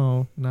you.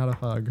 Oh, not a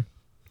hug.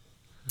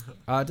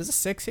 Does a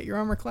 6 hit your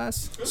armor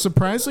class?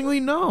 Surprisingly,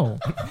 no.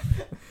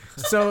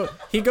 So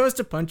he goes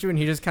to punch you, and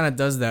he just kind of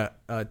does that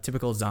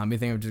typical zombie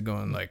thing of just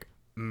going like,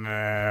 "Meh,"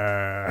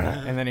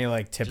 and then he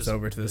like tips Just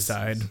over to the misses.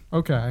 side.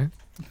 Okay.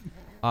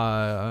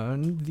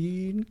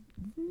 The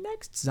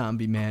next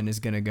zombie man is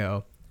gonna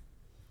go.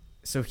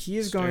 So he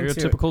is going to.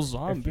 Stereotypical If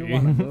zombie. you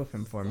want to move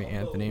him for me,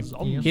 Anthony,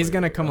 Zombie. he's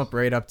gonna come up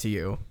right up to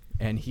you,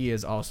 and he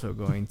is also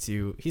going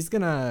to. He's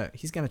gonna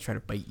try to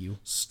bite you.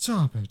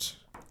 Stop it.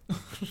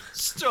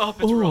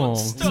 Stop it, Ron. Oh,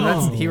 So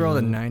Stop. he rolled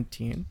a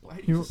 19.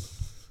 You-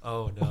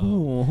 Oh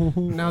no.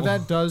 Oh. Now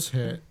that does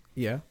hit.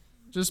 Yeah,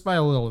 Just by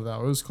a little,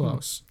 though. It was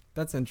close.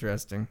 that's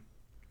interesting.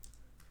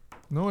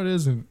 No, it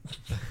isn't.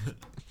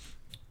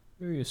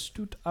 Very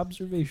astute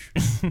observation.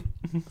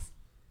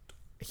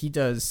 He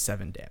does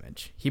 7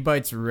 damage. He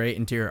bites right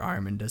into your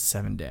arm and does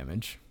 7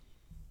 damage.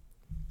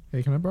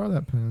 Hey, can I borrow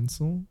that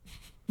pencil?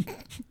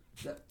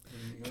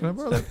 Can I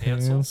borrow that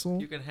Pencil?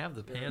 pencil? You can have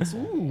the pencil.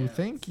 Ooh,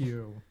 thank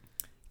you.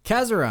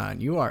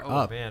 Kazaron, you are Oh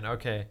up. man.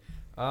 Okay.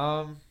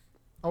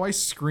 Oh, I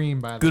scream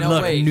by the Good No,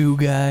 luck, wait. new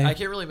guy. I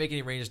can't really make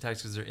any ranged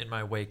attacks because they're in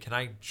my way. Can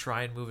I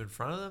try and move in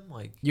front of them?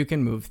 Like. You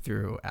can move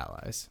through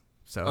allies.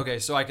 So Okay,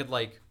 so I could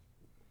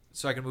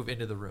move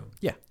into the room.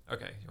 Yeah.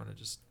 Okay, you want to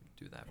just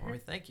do that for me?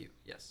 Thank you.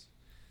 Yes.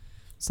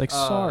 It's like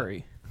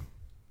sorry.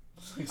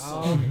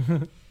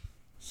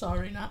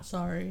 Sorry, not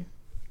sorry.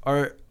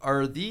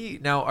 Are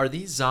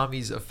these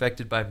zombies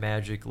affected by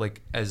magic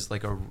like as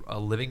like a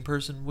living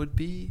person would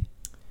be?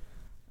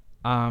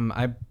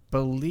 I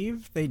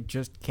believe they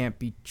just can't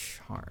be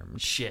charmed.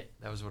 Shit,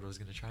 that was what I was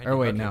gonna try. and Or do.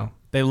 wait, Okay. no.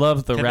 They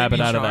love the Can they rabbit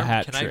be out of the charmed?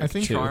 hat Can trick I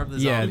think too. charm the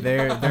Yeah, zombie?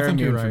 they're think immune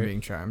you're from right.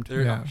 being charmed.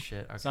 They're Yeah. oh,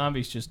 shit. Okay.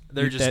 Zombies just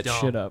They're eat just that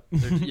dumb. shit up.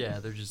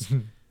 They're just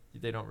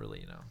they don't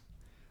really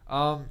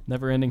know.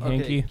 Never-ending Okay,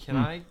 hanky. can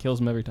I- Kills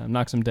him every time.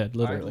 Knocks him dead.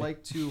 Literally.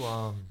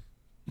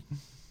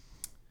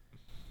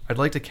 I'd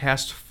like to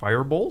cast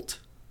Firebolt.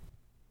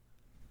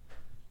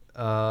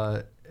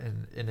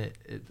 And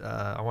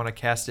I want to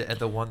cast it at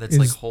the one that's Is-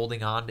 like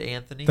holding on to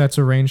Anthony. That's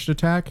a ranged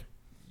attack.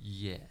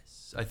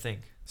 Yes, I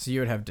think. So you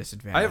would have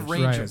disadvantage. I have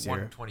range Right. of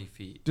 120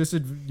 feet.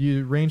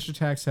 Ranged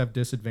attacks have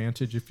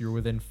disadvantage if you're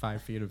within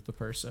 5 feet of the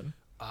person.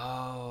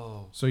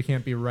 Oh. So you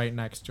can't be right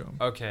next to him.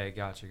 Okay,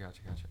 gotcha.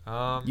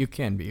 You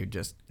can be. You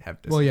just have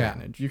Well, yeah,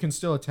 disadvantage. you can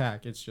still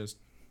attack. It's just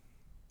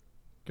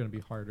gonna be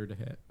harder to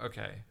hit.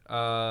 Okay.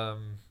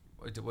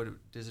 What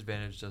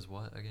disadvantage does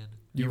what again?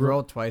 You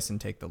roll twice and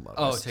take the lowest.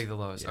 Oh, take the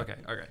lowest. Yeah. Okay.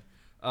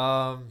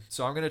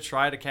 So I'm gonna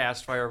try to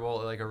cast Firebolt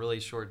at like a really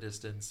short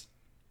distance,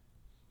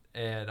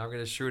 and I'm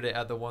gonna shoot it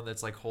at the one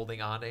that's like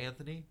holding on to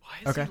Anthony. Why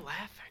is Okay. he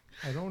laughing?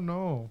 I don't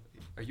know.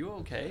 Are you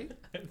okay?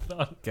 I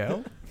thought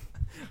Go.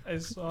 I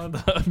saw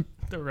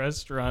the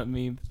restaurant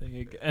meme thing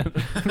again.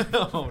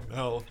 Oh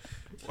no,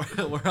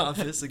 we're on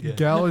this again.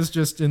 Gal is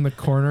just in the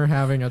corner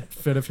having a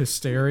fit of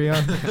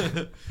hysteria.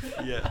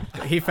 Yeah.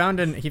 He found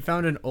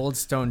an old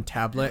stone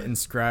tablet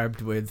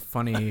inscribed with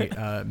funny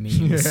memes.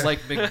 It's like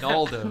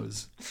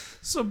McNaldo's.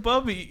 So,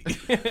 Bubby,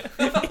 Jesus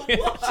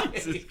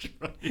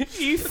Christ.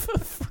 Eve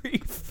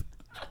Freef.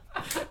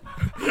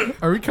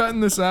 Are we cutting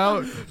this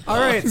out? All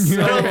right,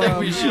 so I don't think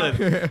we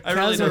should. I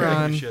really don't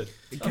think we should.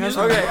 Okay.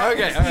 All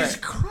right.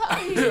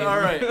 Crying. All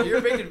right.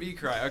 You're making me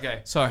cry.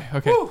 Okay. Sorry.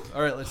 Okay. Woo.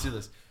 All right. Let's do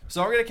this.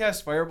 So I'm gonna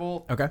cast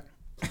Firebolt. Okay.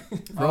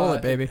 Roll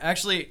it, baby.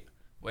 Actually,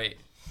 wait.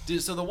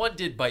 So the one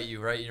did bite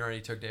you, right? You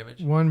already took damage.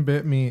 One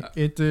bit me.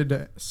 It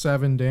did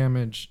 7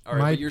 damage. All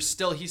right,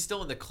 but he's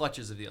still in the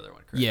clutches of the other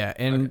one, correct? Yeah,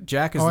 and Okay.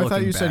 Jack is I looking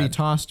thought you bad. said he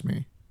tossed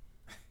me.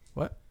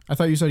 What? I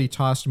thought you said he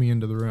tossed me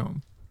into the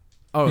room.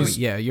 Oh, He's-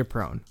 yeah, you're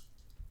prone.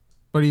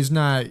 But he's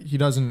not. He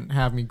doesn't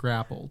have me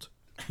grappled.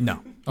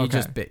 No, he Okay.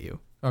 just bit you.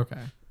 Okay.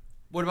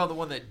 What about the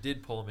one that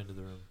did pull him into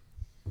the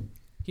room?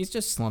 He's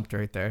just slumped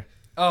right there.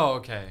 Oh,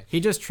 okay. He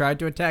just tried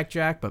to attack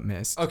Jack, but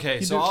missed. Okay,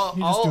 He so just-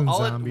 he's just doing I'll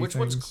zombie which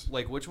things.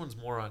 one's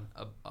more on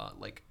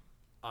like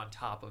on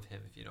top of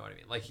him, if you know what I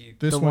mean. Like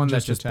This The one one that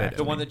just just bit attacked. him.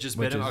 the me. one that just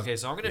Which bit him. is- Okay,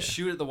 so I'm gonna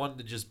shoot at the one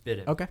that just bit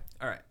him. Okay.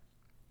 All right.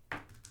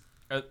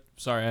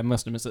 Sorry, I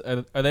must have missed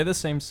it. Are they the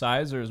same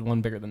size or is one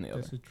bigger than the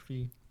other? That's a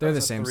tree. They're the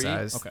That's a same 3?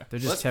 size. Okay. They're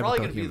Well, just that's probably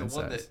typical gonna be human the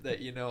one size. that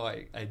you know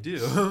I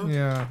do.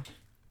 Yeah.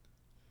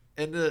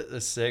 And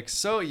the 6.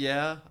 So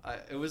yeah,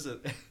 it was a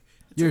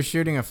You're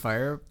shooting a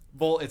fire.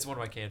 bolt. It's one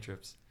of my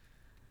cantrips.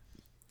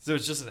 So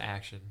it's just an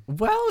action.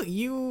 Well,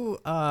 you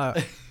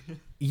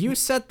you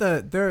set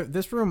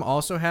this room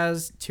also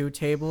has 2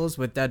 tables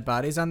with dead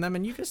bodies on them,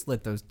 and you just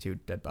lit those 2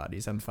 dead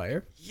bodies on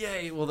fire.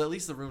 Yay! Well, at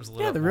least the room's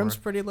lit Yeah, up the room's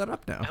more. pretty lit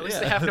up now. At least Yeah.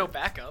 they have no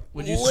backup.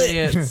 Would you say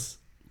it's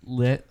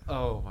lit?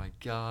 Oh my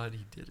God,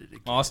 he did it again.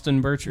 Austin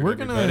Burchard. We're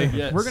gonna everybody.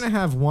 Yes. we're gonna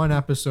have one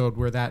episode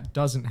where that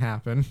doesn't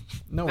happen.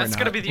 No, That's we're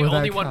gonna not. be the Or that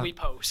only one cop. we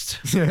post.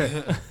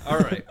 All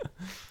right.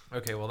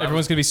 Okay. Well, that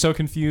Everyone's gonna be so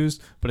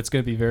confused, but it's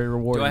gonna be very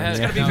rewarding. Do I have?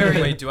 Yeah. It's gonna be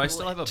very Wait. Do I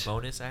still have a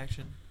bonus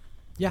action?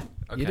 Yeah,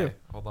 Okay. you do.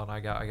 Hold on. I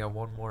got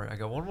one more. I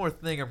got one more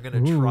thing. I'm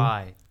gonna Ooh.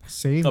 try.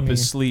 Save Up me.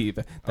 his sleeve.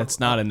 That's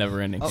not a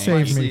never-ending Up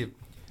thing. Save my me. sleeve.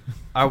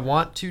 I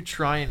want to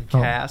try and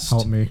Help- cast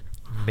Help me.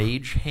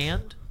 Mage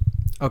Hand.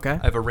 Okay.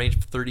 I have a range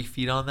of 30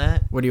 feet on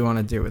that. What do you want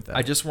to do with that?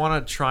 I just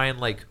want to try and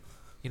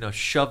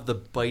shove the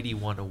bitey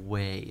one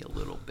away a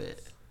little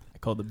bit. I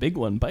call the big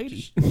one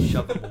bitey.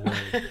 Shove him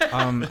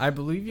away. I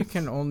believe you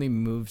can only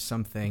move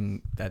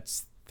something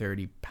that's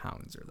 30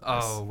 pounds or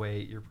less. Oh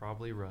wait, you're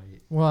probably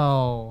right.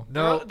 Well,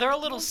 No, They're a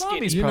little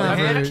skinny. You I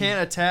never-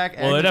 can't attack.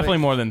 Well, they're activate- definitely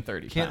more than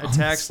 30 Can't pounds.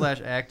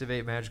 attack /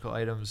 activate magical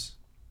items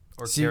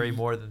or See, carry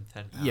more than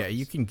 10 pounds. Yeah,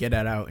 you can get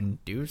it out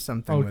and do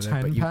something Oh, with it,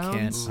 10 but you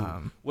pounds?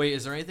 can't. Wait,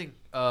 is there anything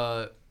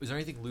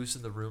loose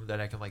in the room that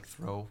I can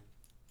throw?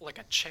 Like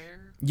a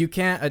chair. You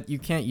can't. You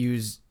can't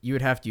use. You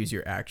would have to use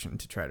your action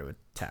to try to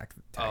attack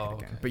it again.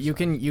 okay, But you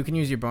can. You can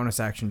use your bonus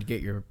action to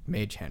get your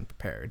mage hand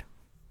prepared,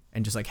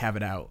 and just have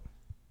it out.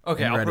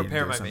 Okay, and I'll ready to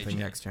prepare do my something mage hand.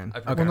 next turn. I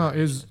Okay. well, prepare no. my mage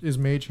Is hand. is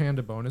Mage Hand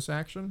a bonus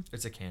action?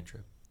 It's a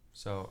cantrip,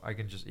 so I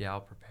can just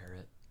I'll prepare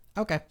it.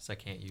 Okay. So I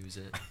can't use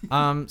it.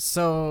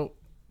 So,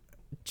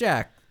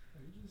 Jack.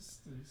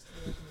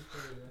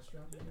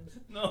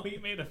 No, he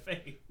made a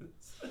face.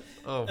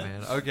 Oh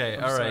man. Okay.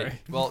 I'm all right.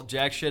 sorry. Well,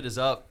 jack shit is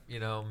up.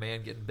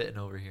 Man getting bitten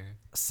over here.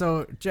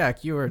 So,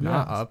 Jack, you are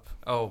not Yes. up.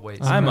 Oh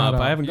wait. I'm I'm not up.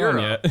 up. I haven't You're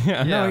gone up. yet.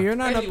 Yeah. No, Yeah. you're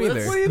not Hey, up either.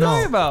 let's- What are you No.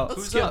 talking about?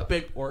 Let's Who's skip up?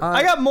 big orc.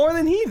 I got more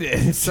than he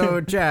did. So,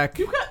 Jack.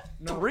 you got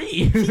 3.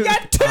 he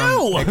got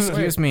 2.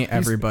 Excuse me,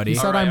 everybody. He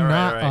said Alright, I'm alright,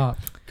 not alright. up.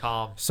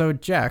 Calm. So,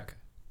 Jack,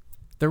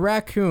 the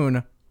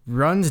raccoon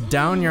runs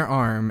down your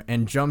arm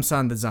and jumps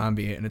on the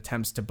zombie and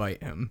attempts to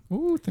bite him.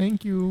 Ooh,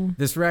 thank you.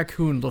 This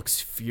raccoon looks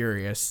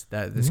furious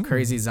that this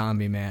crazy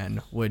zombie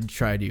man would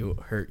try to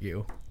hurt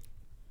you.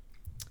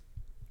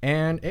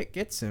 And it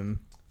gets him.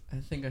 I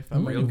think I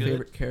found my Real new good.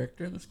 favorite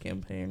character in this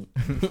campaign.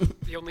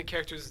 The only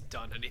character who's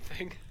done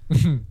anything.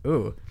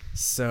 Ooh.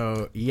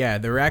 So, yeah,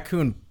 the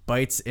raccoon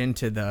bites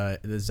into the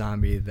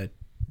zombie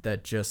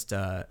that just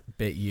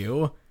bit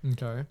you.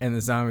 Okay. And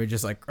the zombie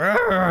just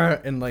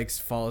 "Argh!" and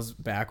falls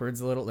backwards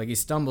a little. He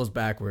stumbles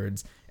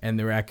backwards, and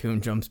the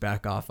raccoon jumps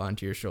back off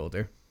onto your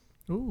shoulder.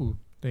 Ooh,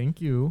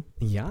 thank you.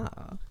 Yeah.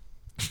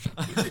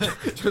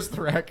 Does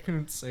the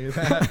raccoon say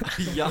that?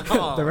 Yeah.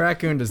 The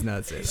raccoon does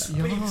not say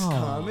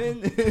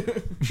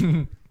that.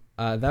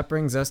 Yeah. That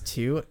brings us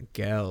to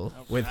Gel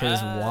with his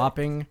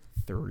whopping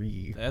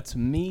 3. That's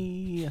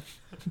me.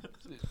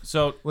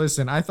 So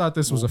Listen, I thought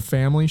this was a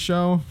family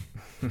show.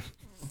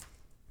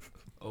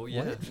 Oh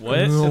yeah. what?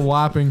 A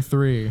whopping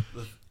 3.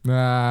 You're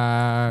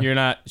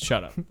not.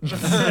 Shut up.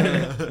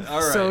 All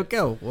right. So,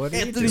 Gel, what are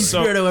you doing?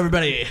 So- Spirito,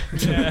 everybody.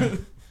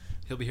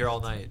 He'll be here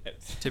all night.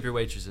 Tip your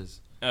waitresses.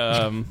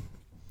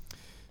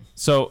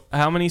 So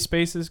how many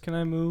spaces can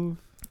I move?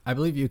 I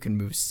believe you can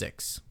move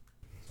 6.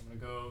 I'm gonna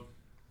go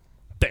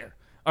there.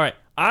 All right.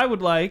 I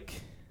would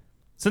like,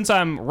 since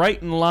I'm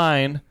right in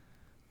line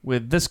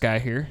with this guy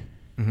here.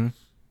 Mm-hmm.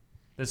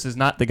 This is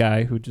not the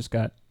guy who just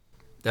got.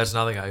 That's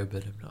not the guy who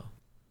bit him. No.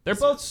 They're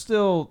both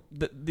still.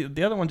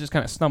 The other one just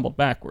kind of stumbled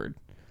backward,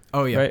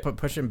 Oh, yeah. Right.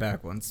 Push him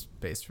back one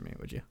space for me,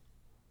 would you?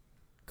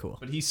 Cool.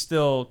 but he's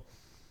still,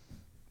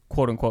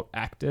 quote unquote,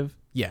 active.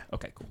 Yeah.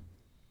 Okay, cool.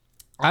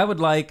 I would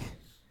like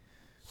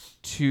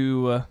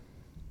to. I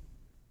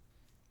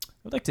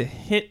would like to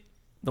hit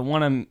the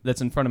one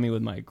that's in front of me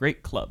with my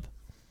great club.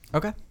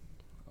 Okay.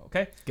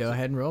 Okay. Go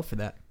ahead and roll for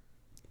that.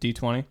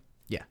 D20.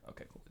 Yeah.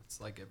 Okay, cool.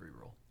 It's like every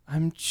roll.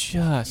 I'm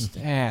just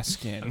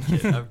asking.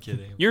 I'm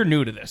kidding. You're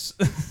new to this.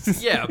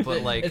 Yeah,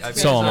 but like It's I've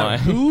So am I.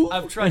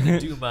 I'm trying to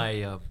do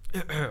my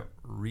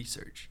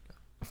research.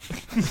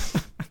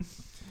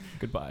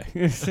 Goodbye.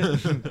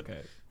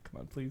 Okay. Come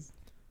on, please.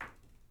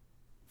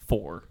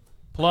 4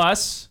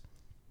 plus.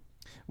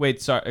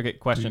 Wait, sorry. Okay,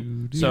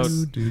 question. So,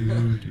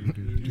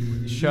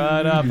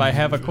 shut up. I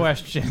have a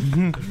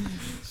question.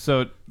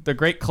 So, the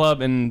Great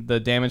Club and the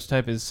damage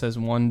type says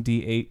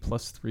 1d8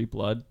 plus 3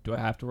 blood. Do I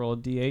have to roll a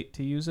d8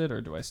 to use it, or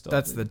do I still?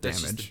 That's the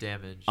That's damage. just the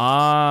damage.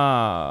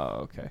 Ah,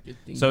 okay. Good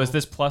thing So you is don't-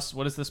 this plus?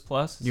 What is this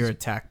plus? Your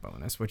attack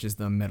bonus, which is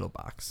the middle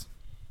box.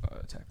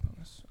 Attack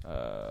bonus.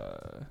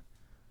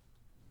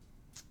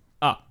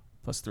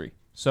 Plus 3.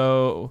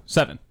 So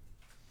 7.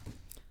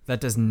 That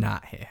does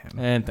not hit him.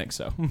 And think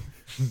so.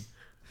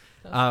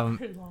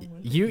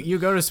 You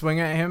go to swing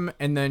at him,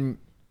 and then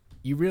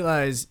you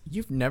realize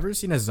you've never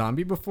seen a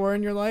zombie before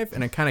in your life,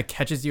 and it kind of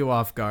catches you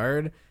off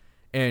guard,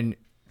 and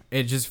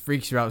it just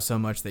freaks you out so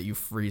much that you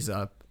freeze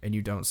up and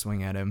you don't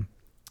swing at him.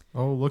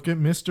 Oh, look at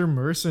Mr.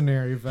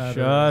 Mercenary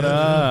veteran. Shut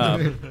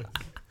up.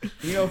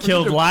 You know,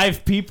 Killed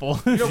live people.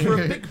 You know, for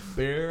a big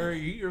bear,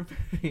 you're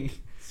very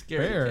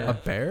scary. Bear. cat. A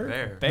bear?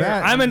 Bear. Bear.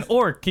 That- I'm an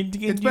orc. Can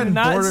you It's been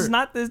not? border- This is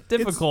not this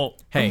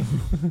difficult. Hey,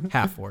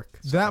 half orc.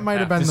 That might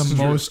have been This the is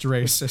true. most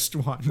racist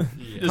one.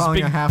 Yeah. This Calling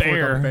big a half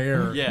bear. a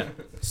bear. Yeah.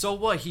 So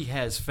what? He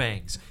has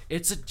fangs.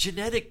 It's a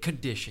genetic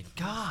condition.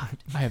 God.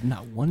 I have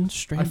not one I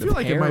strand feel of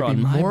like it hair might be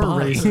on my more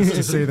body. racist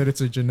to say that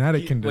it's a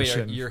genetic Wait,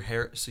 condition. your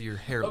hair? So you're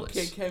hairless.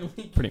 Okay, can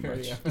we Pretty carry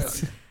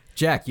much. on?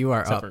 Jack, you are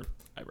Except up. for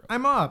I wrote.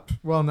 I'm up.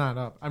 Well, not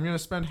up. I'm gonna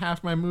spend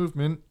half my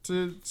movement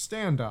to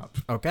stand up.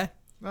 Okay.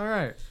 All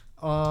right.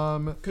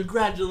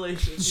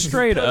 Congratulations.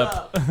 Straight Shut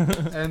up.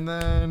 And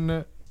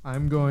then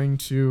I'm going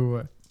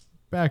to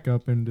back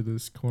up into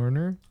this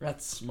corner.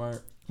 That's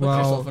smart. Well,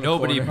 yourself in a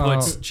Nobody corner.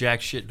 puts Oh.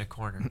 jack shit in a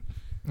corner.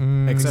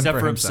 Except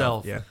for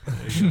himself. himself.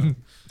 Yeah.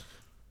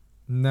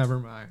 Never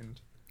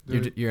mind.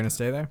 You're going to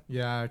stay there?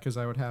 Yeah, because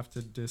I would have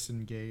to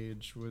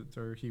disengage with,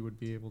 or he would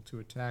be able to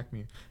attack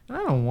me. And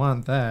I don't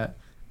want that.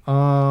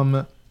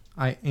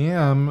 I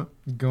am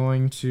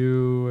going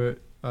to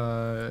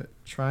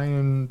try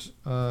and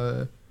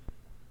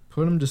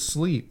put him to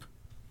sleep.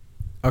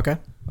 Okay.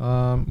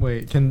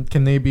 Wait,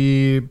 can they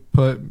be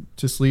put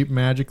to sleep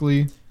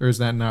magically, or is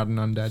that not an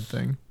undead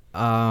thing?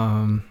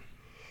 I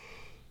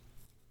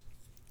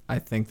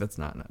think that's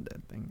not an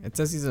undead thing. It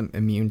says he's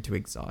immune to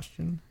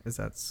exhaustion.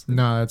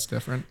 No, that's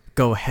different.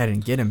 Go ahead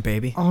and get him,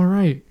 baby. All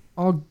right,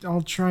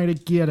 I'll try to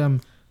get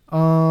him.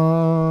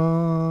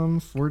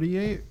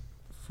 48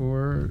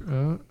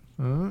 for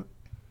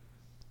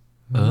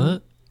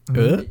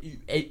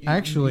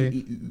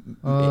actually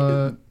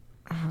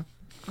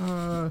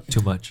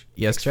Too much.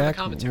 Yes, Thanks for the Jack.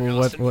 commentary,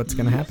 Well, Austin. what's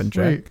gonna happen,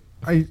 Jack?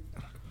 wait,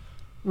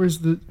 where's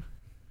the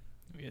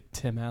We had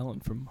Tim Allen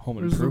from Home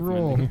where's the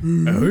roll?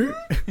 Improvement.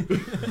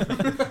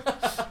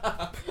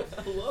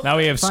 Now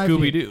we have 5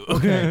 Scooby Doo.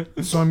 Okay,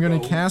 so I'm gonna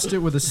cast it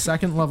with a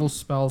second level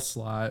spell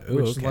slot, Ooh,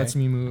 which okay. lets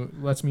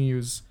me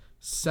use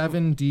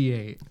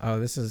 7d8. Oh,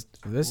 this is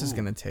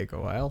gonna take a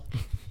while.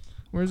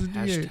 Where's the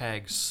d8?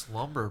 Hashtag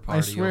slumber I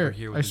party swear, over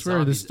here with I the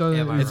swear, this zombies. doesn't.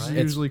 Am I It's right?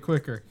 usually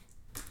quicker.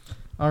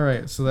 All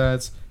right, so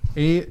that's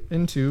 8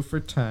 and 2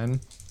 for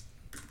 10.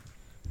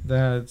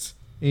 That's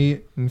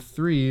 8 and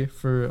 3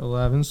 for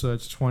 11, so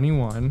that's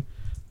 21.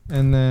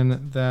 And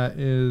then that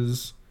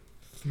is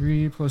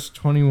 3 plus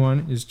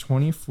 21 is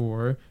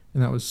 24,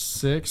 and that was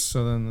 6.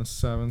 So then the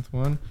seventh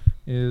one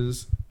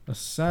is a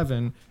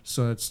 7,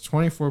 so that's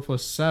 24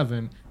 plus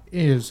 7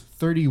 is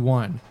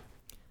 31.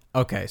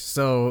 Okay,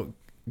 so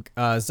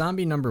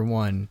zombie number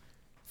 1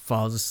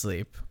 falls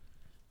asleep.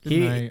 Good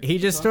night. He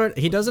just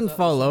he doesn't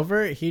fall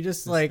over. He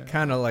just This like guy.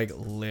 kind of like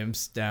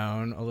limps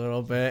down a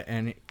little bit,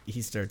 and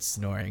he starts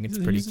snoring. It's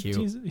pretty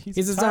cute.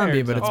 He's a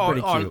zombie, but it's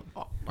pretty cute.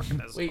 Look at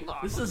this. Wait, Hold on,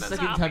 this is look the at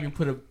second this time you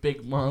put a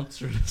big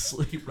monster to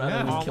sleep rather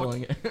Yeah. than Oh,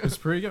 killing it. It's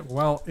pretty good.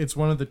 Well, it's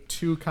one of the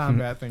 2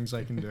 combat things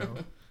I can do.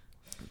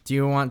 Do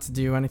you want to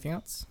do anything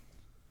else?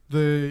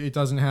 That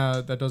doesn't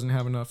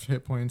have enough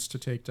hit points to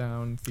take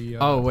down the.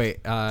 Oh wait,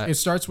 It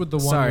starts with the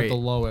one sorry. with the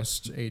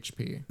lowest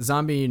HP.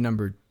 zombie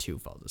number 2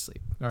 falls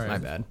asleep. All right, My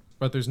bad.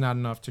 but there's not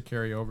enough to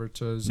carry over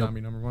to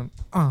zombie number 1.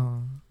 Ah.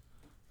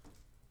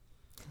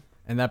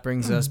 And that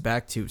brings us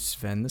back to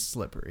Sven the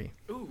Slippery.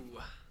 Ooh.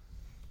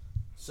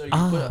 So you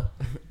put a,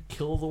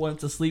 kill the one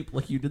to sleep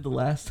like you did the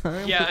last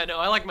time? Yeah, I know.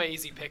 I like my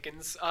easy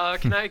pickings.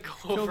 Can I go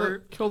over?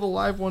 Kill the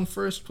live one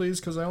first, please,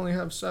 because I only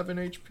have 7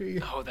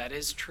 HP. Oh, that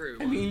is true.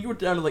 I mean, you were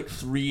down to like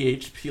 3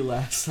 HP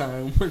last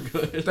time. We're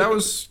good. That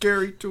was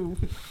scary too.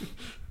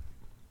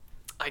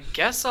 I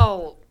guess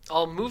I'll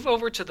move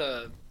over to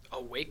the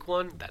awake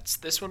one. That's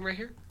this one right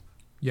here.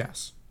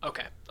 Yes.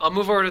 Okay, I'll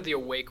move over to the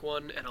awake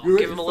one, and I'll You're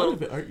give right him in a front little.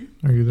 of it, aren't you?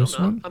 Are you No, this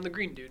no, one? I'm the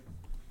green dude.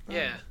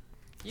 Yeah,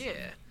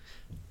 yeah.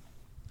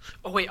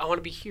 Oh wait, I want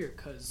to be here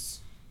because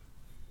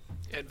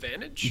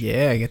advantage.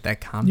 Yeah, get that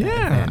combat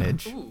Yeah.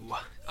 advantage. Ooh,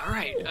 all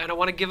right. And I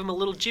want to give him a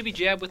little jibby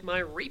jab with my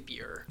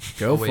rapier.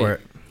 Go Wait, for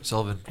it.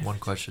 Sullivan, one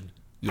question.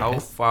 Yes. How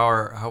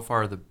far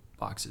are the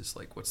boxes?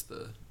 Like, what's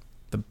the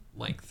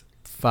length?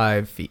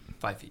 5 feet.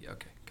 5 feet.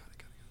 Okay, got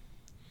it.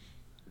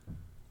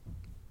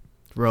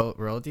 Roll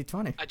a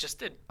d20. I just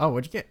did. Oh,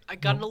 what'd you get? I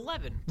got an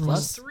 11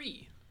 plus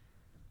 3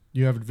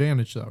 You have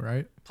advantage though,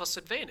 right? plus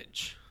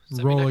advantage. Does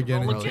that mean Roll I can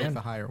again roll and again? get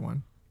the higher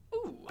one.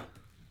 Ooh.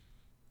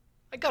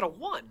 I got a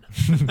 1.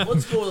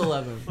 Let's go with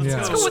 11. Yeah.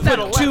 Let's go with that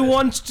 11. 2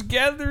 ones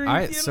together. And All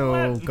right, get so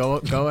 11.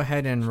 go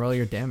ahead and roll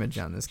your damage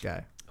on this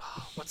guy.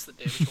 Oh, what's the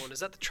damage one? Is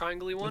that the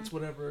triangle-y one? It's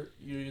whatever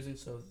you're using,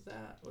 so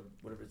that, or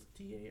whatever it's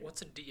D8.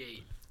 What's a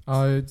D8?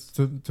 It's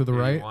to the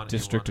right.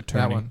 District That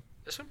attorney. one.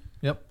 This one?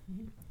 Yep.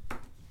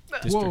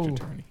 District Whoa.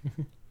 attorney.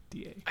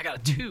 DA. I got a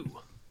 2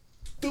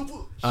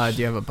 Do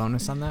you have a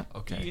bonus on that?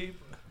 Okay.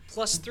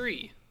 plus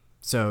 3.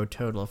 So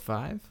total of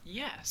 5.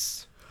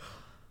 Yes.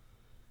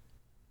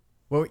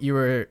 What you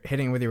were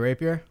hitting with your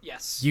rapier?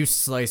 Yes. You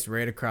sliced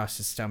right across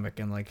his stomach,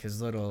 and like his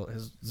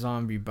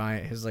zombie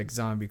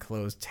zombie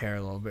clothes tear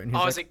a little bit. And he's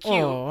Oh, like, is it cute?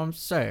 Oh, I'm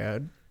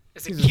sad.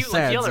 Is it He's a cute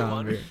like sad the other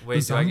zombie. one?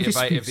 Wait, so zombie if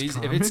speaks it's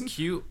common?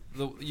 cute,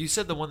 you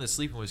said the one that's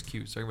sleeping was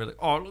cute, so I'm gonna be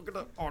like, oh look at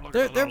that, oh look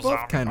They're at that.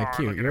 both kind of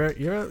cute. You're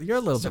a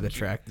little So bit cute.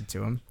 attracted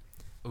to him.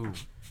 Ooh,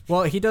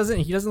 Well, he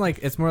doesn't like.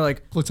 It's more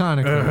like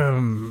Platonic.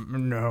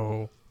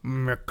 no,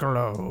 my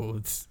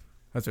clothes.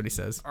 That's what he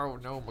says. oh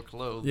no, my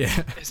clothes.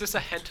 Yeah, Is this a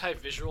hentai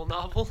visual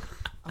novel?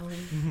 I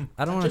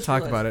don't want to just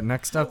talk realized- about it.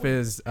 Next up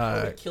is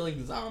We're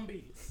killing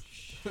zombies.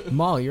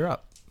 Maul. You're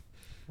up.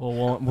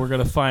 Well, we're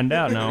gonna find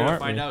out now, We're gonna aren't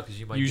find we? out because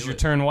you might Use do your it.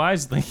 turn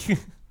wisely.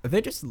 They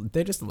just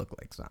look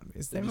like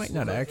zombies. They just might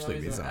look not like actually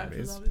be and they're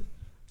actually zombies.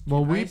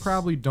 Well, we Nice.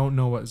 probably don't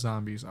know what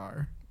zombies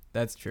are.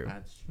 That's true.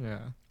 That's Yeah.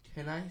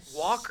 Can I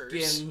Walkers.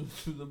 skin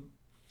the?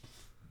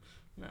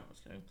 No, I was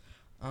kidding.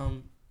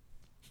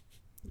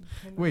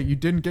 Can Wait, you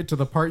didn't get to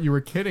the part you were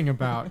kidding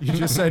about. You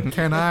just said,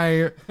 "Can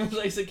I?"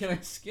 I said, "Can I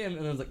skin?"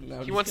 And I was like, "No."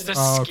 He just wants to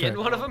kidding. Oh, okay. skin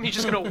one of them? He's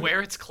just going to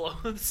wear its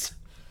clothes?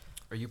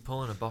 Are you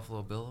pulling a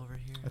Buffalo Bill over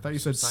here? I thought you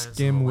Some said Silence of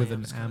skim the with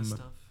an Lambs kinda M.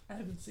 stuff? I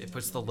haven't seen It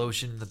puts that the yet.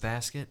 lotion in the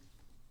basket.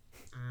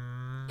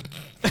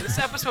 This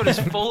episode is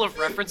full of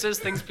references,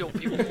 things people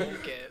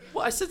won't get.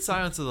 Well, I said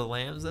Silence of the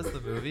Lambs. That's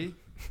the movie.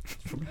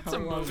 It's a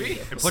movie.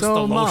 It puts So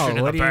the Maul, lotion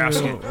in what the are you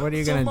basket. what are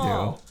you So gonna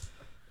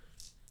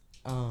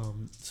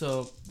Maul.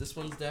 So this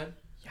one's dead.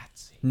 do?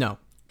 No,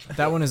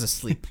 that one is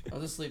asleep. I'll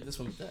just leave. This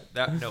one's dead.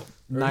 That no,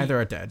 Neither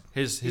are dead.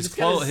 his just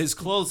got his- his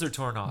clothes are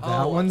torn off. That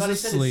I one's thought he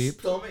said his asleep.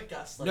 stomach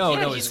got sliced. No,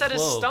 Yeah, no, he his said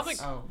his clothes. stomach.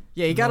 Oh.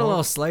 Yeah, he got a No.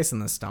 little slice in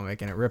the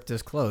stomach, and it ripped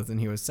his clothes, and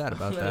he was sad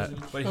about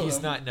that. But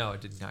he's not. No,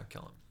 it did not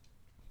kill him.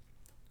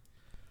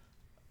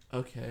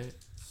 Okay,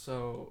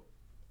 so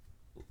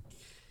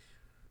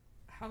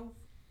how?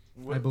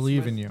 I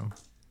believe in you.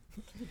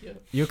 Yeah.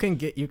 You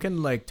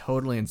can like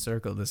totally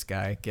encircle this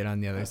guy, get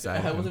on the other side. I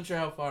Of him. wasn't sure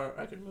how far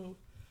I could move,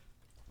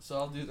 so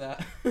I'll do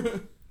that.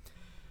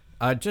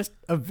 Just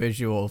a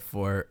visual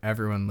for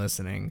everyone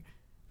listening.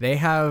 They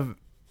have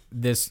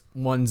this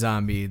one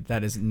zombie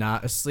that is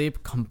not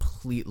asleep,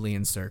 completely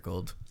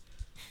encircled.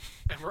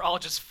 And we're all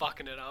just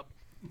fucking it up.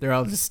 They're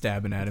all just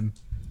stabbing at him.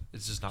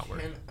 It's just not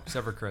working. Can-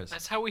 Except for Chris.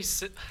 That's how we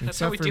sit. That's Except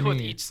how we for deal with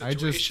me. each I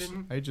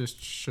situation. just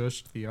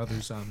shushed the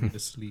other zombie to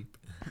sleep.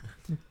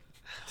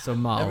 So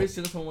Maul, Every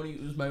single time when I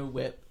use my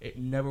whip, it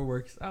never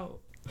works out.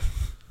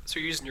 So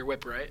you're using your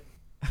whip, right?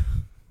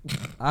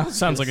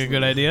 Sounds like a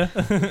good idea.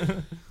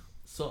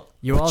 So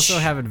you also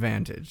have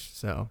advantage.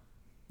 So,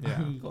 Yeah.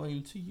 I'm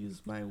going to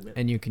use my whip.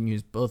 and you can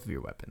use both of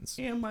your weapons.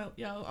 And my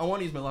I want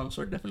to use my long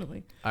sword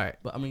definitely, All right.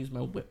 but I'm gonna use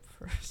my whip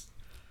first.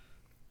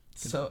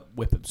 So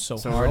Whip him so,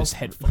 So hard roll- his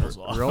head falls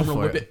off. Roll I'm gonna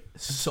for whip it.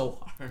 it so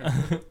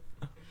hard.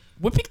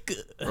 Whip it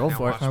good. Roll Now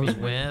for it. watch I me was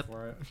whip.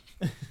 for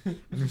it.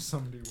 I knew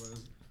somebody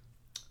was.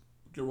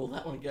 Gonna roll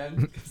that one again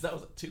because that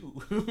was a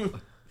 2.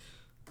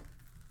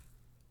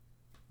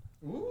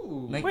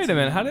 Ooh. Wait a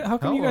minute. How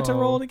come you got to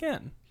Hello. roll it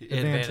again?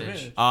 Advantage.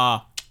 Advantage.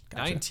 Ah,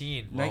 gotcha.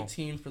 19. Well,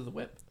 19 for the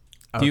whip.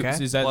 Do you-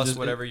 Okay. is that plus just-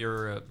 whatever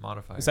your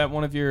modifier. Is that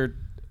one of your?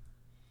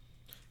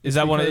 Is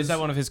that one because-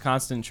 of his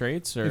constant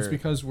traits? Or It's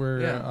because we're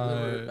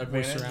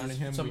advantage surrounding is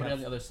him. we Somebody have-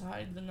 on the other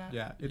side than that.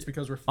 yeah, it's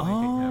because we're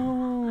flanking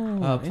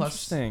him. oh,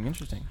 plus-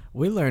 interesting.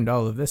 We learned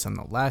all of this on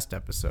the last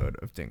episode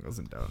of Dingles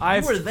and Donuts. I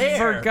were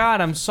there.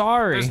 forgot. I'm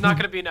sorry. There's not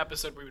going to be an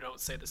episode where we don't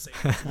say the same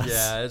thing.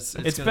 Yeah, it's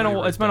It's gonna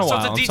been be it's been a redundant. So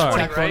while. I'm it's a sorry. D20,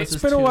 Attack right? bonus is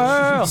It's been a 2.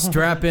 while.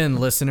 Strap in,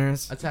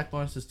 listeners. Attack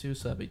bonus is 2,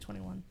 so that'd be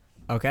 21.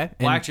 Okay. And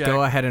Blackjack.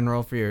 go ahead and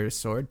roll for your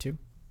sword too.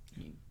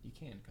 You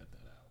can cut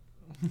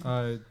that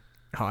out.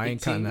 Oh, I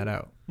ain't cutting 18. that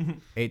out.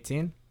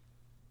 18.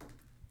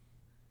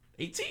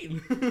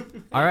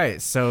 18. All right,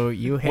 so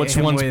you hit Which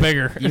him one's with,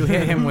 bigger? You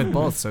hit him with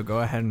both, so go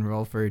ahead and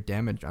roll for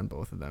damage on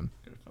both of them.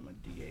 I'm a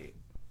D8. Do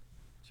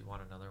you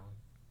want another one?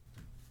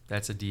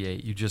 That's a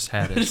D8. You just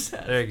had it.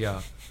 There you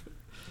go.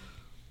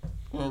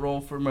 I'm gonna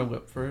roll for my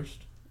whip first,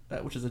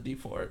 which is a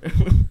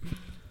D4.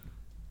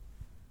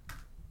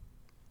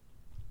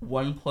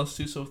 1 plus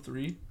 2, so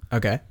 3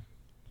 Okay.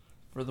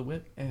 for the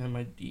whip, and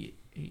my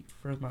D8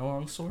 for my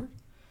long sword,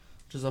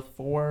 which is a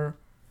 4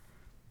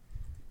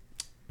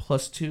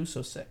 plus 2,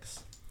 so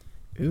 6.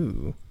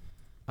 Ooh.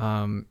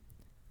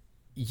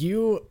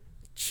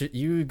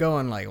 you go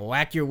and like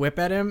whack your whip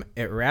at him.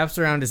 It wraps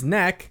around his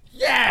neck.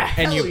 Yeah.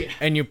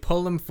 And you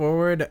pull him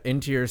forward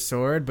into your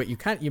sword, but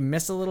you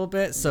miss a little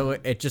bit, so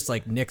it just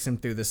like nicks him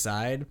through the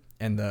side,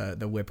 and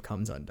the whip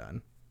comes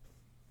undone.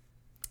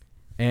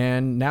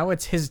 And now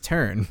it's his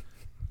turn.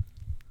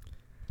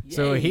 Yay.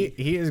 So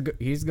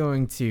he's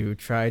going to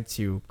try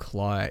to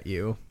claw at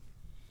you.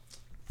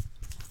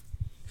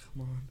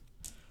 Come on.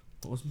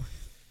 What was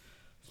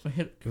my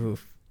hit?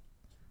 Oof.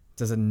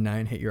 Does a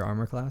 9 hit your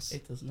armor class?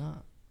 It does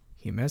not.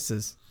 He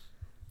misses.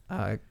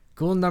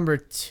 Ghoul number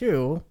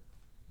 2.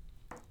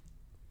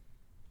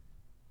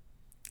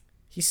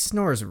 He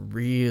snores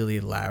really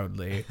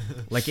loudly.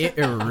 Like it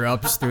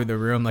erupts through the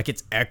room, like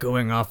it's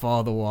echoing off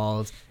all the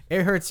walls.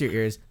 It hurts your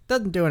ears.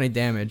 Doesn't do any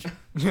damage.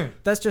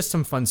 That's just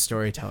some fun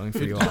storytelling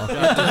for you all.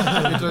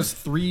 It does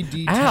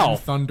 3d10 Ow.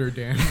 thunder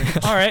damage.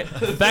 All right,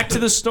 back to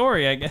the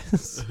story, I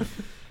guess.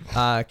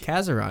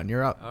 Kazaron,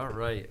 you're up. All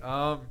right.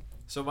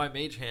 So my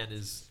mage hand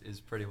is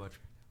pretty much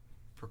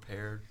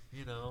prepared.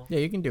 You know. Yeah,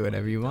 you can do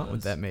whatever you want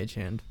with that mage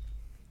hand.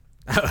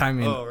 I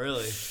mean, Oh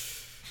really?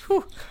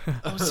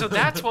 Oh, so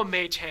that's what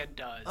Mage Hand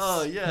does.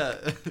 Oh yeah.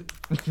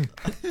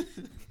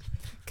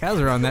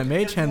 Kazaron, that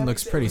mage hand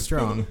looks pretty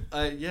strong.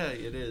 Yeah,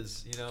 it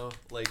is. You know,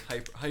 like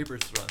hyper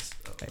thrust.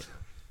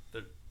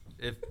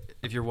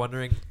 If you're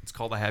wondering, it's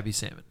called a happy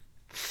salmon.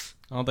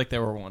 I don't think they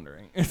were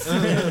wondering. It's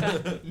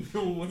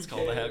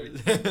called a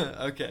happy.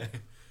 Okay.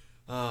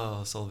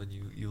 Oh, Sullivan,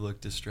 you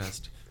look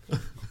distressed.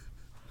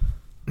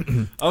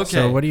 Okay.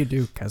 So what do you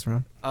do,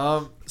 Kazaron?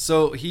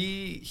 So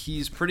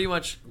he's pretty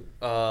much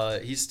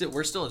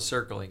we're still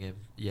encircling him.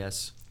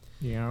 Yes.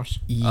 Yes.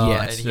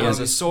 Yes. And he has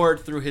a sword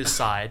through his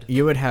side.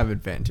 You would have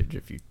advantage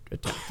if you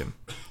attacked him,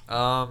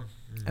 Um,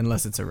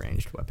 unless it's a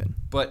ranged weapon.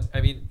 but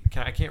I mean,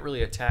 I can't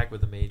really attack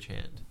with a mage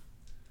hand,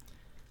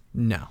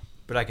 No.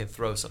 but I can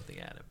throw something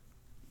at him.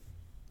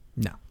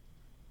 No.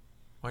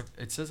 What?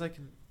 It says I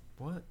can.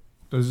 What?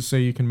 Does it say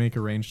you can make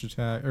a ranged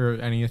attack or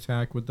any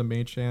attack with the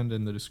mage hand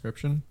in the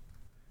description?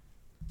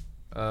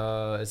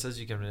 It says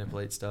you can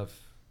manipulate stuff.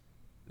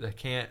 The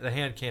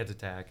hand can't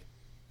attack.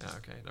 Oh,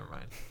 okay, never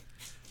mind.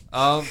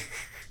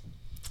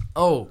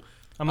 Oh,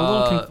 I'm a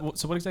little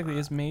so what exactly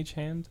is Mage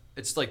Hand?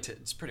 it's like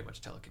it's pretty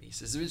much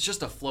telekinesis. It's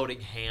just a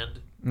floating hand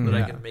that I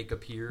Yeah. can make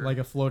appear. Like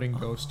a floating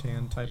ghost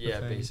hand type yeah,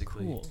 of thing.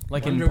 basically. Cool.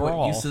 Like in Wonder what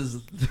Brawl.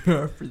 uses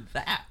there are for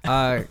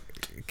that.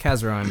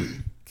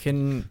 Kazaron,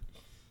 can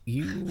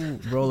you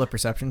roll a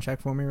perception check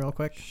for me real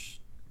quick?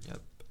 Yep.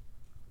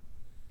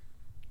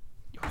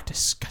 You're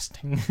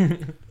disgusting.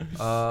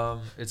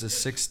 It's a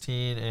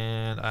 16,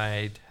 and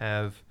I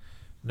have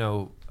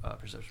no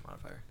perception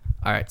modifier.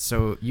 All right,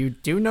 so you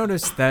do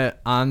notice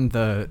that on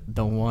the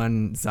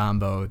one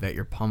Zombo that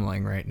you're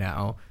pummeling right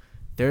now,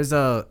 there's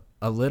a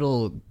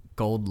little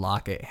gold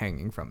locket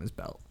hanging from his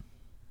belt.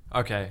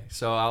 Okay,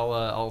 so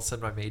I'll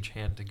send my mage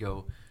hand to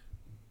go.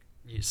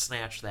 You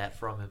snatch that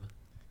from him.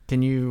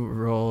 Can you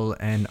roll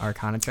an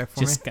Arcana check for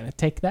Just me? gonna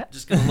take that.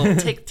 Just gonna little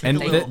take And a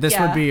little. this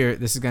would be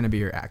this is going to be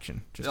your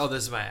action. Just Oh,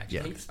 this is my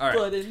action. Yeah. All right.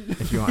 Button.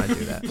 if you want to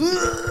do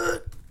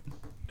that.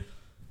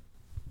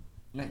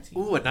 19.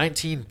 Ooh, a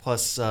 19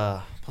 plus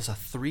a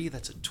 3.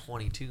 That's a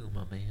 22,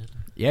 my man.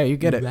 Yeah, you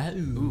get it.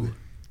 Ooh.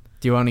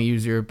 Do you want to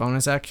use your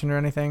bonus action or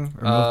anything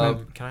or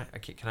movement? Can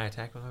I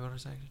attack with my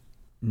bonus action?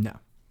 No.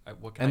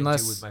 What can I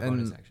do with my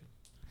bonus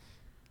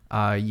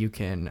action? You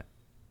can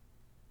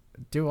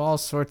do all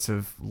sorts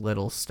of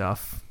little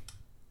stuff.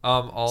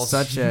 Also,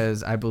 Such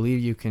as, I believe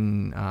you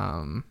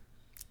can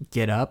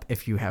get up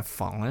if you have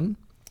fallen.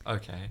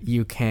 okay.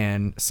 You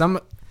can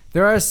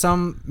there are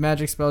some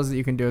magic spells that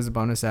you can do as a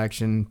bonus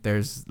action.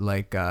 There's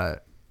like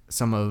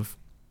some of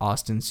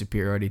Austin's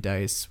superiority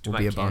dice Do will my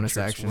be a bonus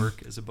cantrips action.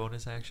 work as a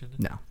bonus action?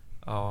 No,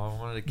 Oh, I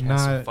wanted to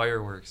cast some Not-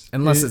 fireworks.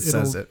 unless it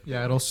says it'll- it.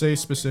 Yeah, it'll say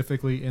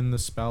specifically in the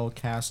spell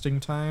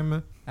casting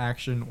time,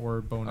 action,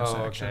 or bonus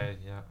Oh, action. okay.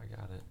 Yeah, I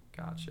got it.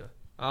 Gotcha.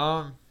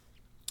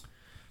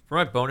 For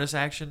my bonus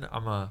action,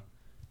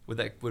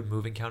 would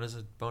moving count as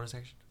a bonus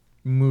action?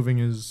 Moving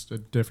is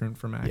different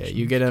from action. Yeah,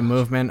 you get a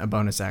movement, a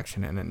bonus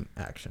action, and an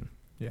action.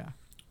 Yeah.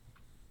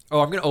 Oh,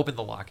 I'm gonna open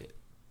the locket.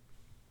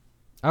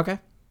 Okay,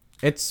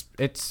 it's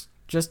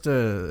just a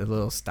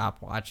little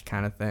stopwatch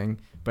kind of thing,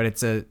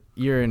 but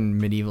you're in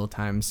medieval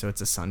times, so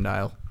it's a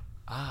sundial.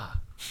 Ah,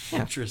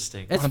 Yeah.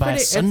 interesting. It's Wanna buy a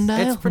pretty. sundial?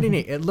 It's pretty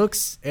neat. It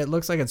looks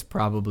like it's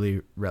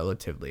probably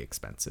relatively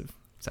expensive.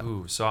 So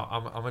Ooh, so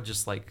I'm gonna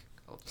just like.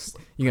 I'll just,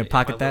 like, You gonna put it in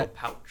pocket my that? little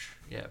pouch.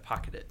 Yeah,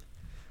 pocket it.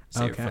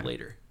 Save it Okay. for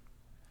later.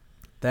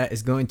 that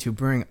is going to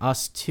bring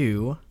us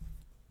to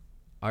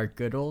our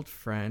good old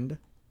friend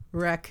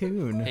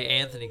Raccoon. Hey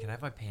Anthony, can I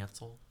have my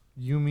pencil?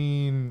 You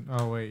mean?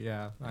 Oh wait,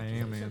 yeah, I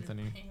am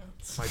Anthony.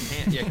 My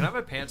pants. Yeah, can I have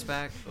my pants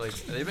back? Like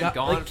they've been Got-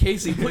 gone. Like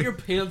Casey, put your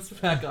pants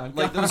back on.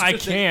 Like those- I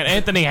can't.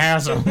 Anthony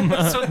has them.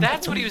 So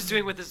that's what he was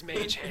doing with his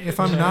Mage Hand. If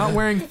I'm not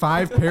wearing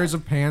 5 pairs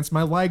of pants,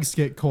 my legs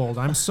get cold.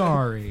 I'm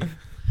sorry.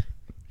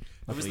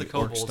 It was the Orcs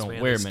kobolds, don't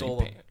man. wear They many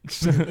stole 'em.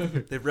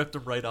 pants. They ripped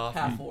them right off.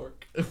 half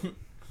orc.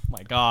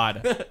 My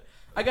God.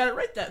 I got it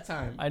right that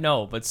time. I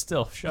know, but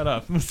still, shut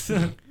up.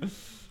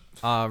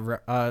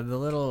 The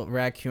little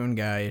raccoon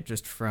guy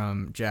just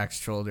from Jack's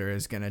shoulder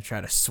is gonna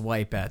try to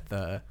swipe at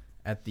the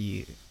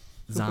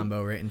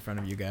Zombo right in front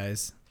of you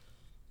guys.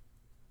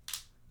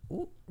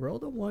 Ooh,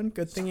 rolled a 1.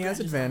 Good thing he has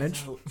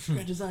advantage.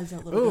 Scratch his eyes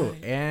out, little Ooh,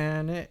 guy.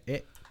 and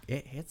it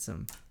hits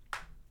him.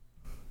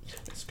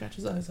 Scratch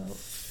his eyes out.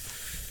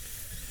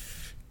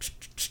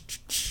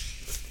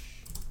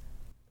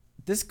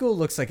 This ghoul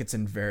looks like it's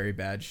in very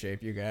bad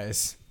shape, you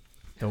guys.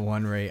 The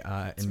one right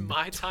It's in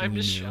my time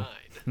to between you.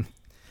 shine.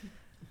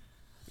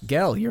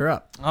 Gel, you're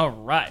up. All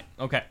right.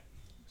 Okay.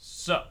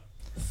 So,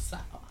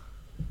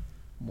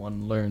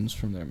 one learns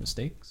from their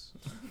mistakes.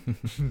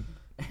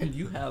 And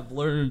you have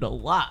learned a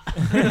lot.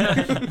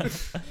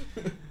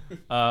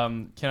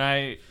 Can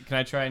I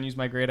try and use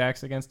my great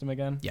axe against him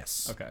again?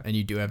 Yes. Okay. And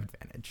you do have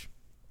advantage.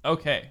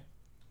 Okay.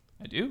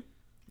 I do?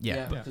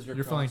 Yeah. because You're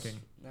cross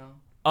flanking. now.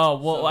 Oh,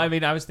 well, So- I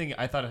mean, I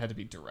thought it had to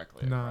be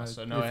directly No, across.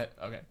 So, no, if-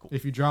 okay, cool.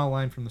 If you draw a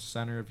line from the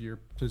center of your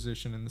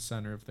position in the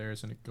center of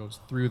theirs and it goes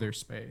through their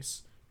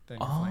space, then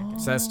you're flanking.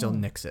 So that still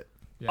nicks it.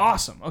 Yeah.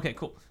 Awesome. Okay,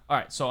 cool. All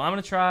right, so I'm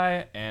going to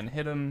try and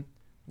hit him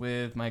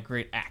with my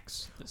great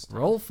axe this time.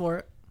 Roll for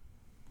it.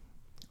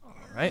 All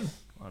right.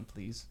 Come on,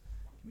 please.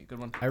 Give me a good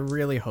one. I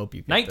really hope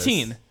you get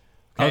 19. this.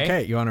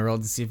 Okay, you want to roll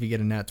to see if you get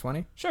a nat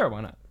 20? Sure,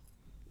 why not?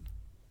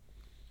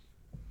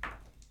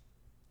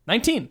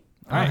 19.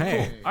 All right,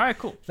 hey. cool. All right,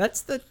 cool.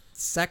 That's the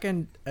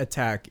second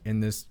attack in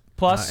this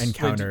Plus,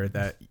 encounter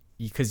that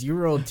because you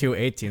rolled 2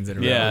 18s in a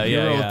row. Yeah, you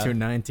yeah, rolled yeah. 2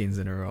 19s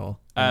in a row.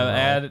 I'll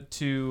add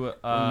to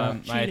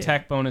not my cheating.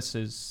 attack bonus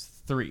is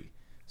 3.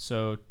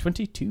 So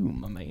 22,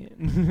 my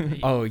man.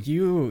 Oh,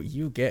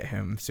 you get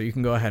him, so you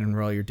can go ahead and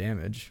roll your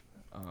damage.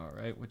 All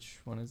right, which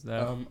one is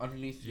that?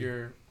 Underneath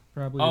your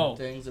Probably Oh.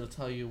 things, it'll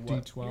tell you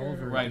what. D12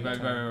 your- or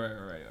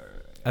right.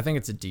 I think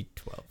it's a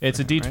D12. It's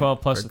a D12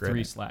 right? plus Or a 3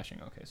 greater. slashing.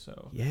 Okay,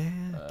 so.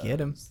 Yeah, get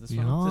him. This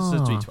one?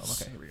 This is Yes.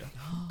 D12. Okay, here we go.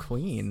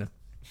 Queen.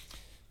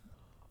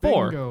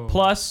 4 Bingo.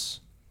 plus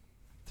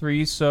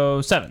 3,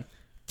 so 7.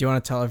 Do you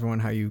want to tell everyone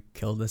how you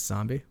killed this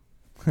zombie?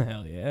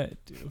 Hell yeah, I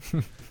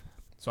do.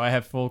 So I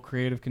have full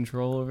creative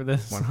control over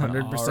this.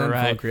 100% full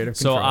Alright. creative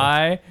So control.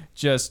 I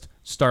just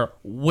start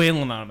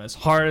wailing on him as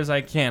hard as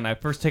I can. I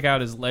first take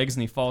out his legs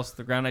and he falls to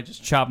the ground. I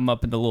just chop him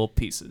up into little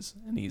pieces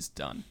and he's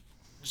done.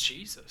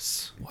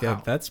 Jesus. Yeah,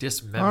 that's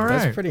Dismembered. All right.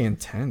 that's pretty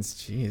intense.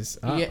 Jeez.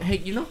 Yeah, hey,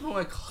 you know how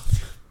I called you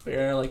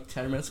for like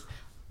 10 minutes?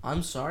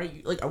 I'm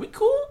sorry. Like, are we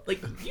cool?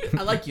 Like,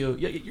 I like you.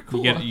 You're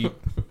cool. You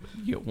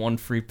get one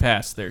free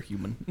pass there,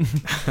 human.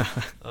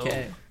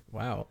 Okay.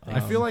 Wow. I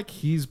feel like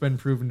he's been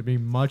proven to be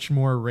much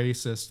more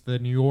racist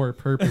than your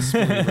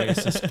purposefully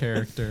racist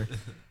character.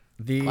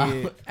 the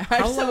Wow. I how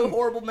just have a long-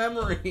 horrible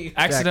memory.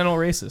 Accidental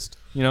racist.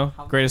 You know,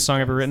 greatest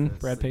song ever written,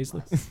 Brad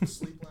Paisley.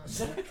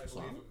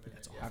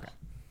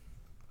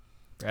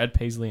 Brad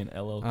Paisley and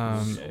LL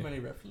Cool So J. many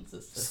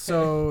references.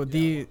 So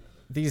the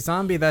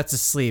zombie that's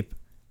asleep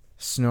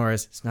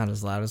snores. It's not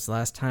as loud as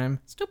last time.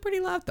 Still pretty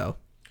loud though.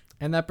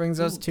 And that brings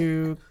us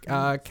to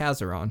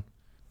Kazaron.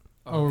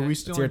 Oh, are we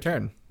It's still your in,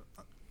 turn.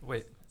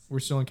 Wait. we're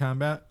still in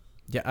combat?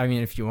 Yeah, I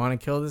mean, if you want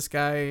to kill this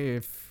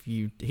guy,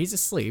 he's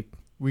asleep.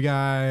 We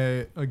got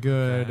a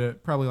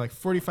good probably like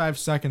 45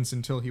 seconds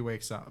until he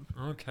wakes up.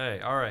 Okay.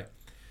 All right.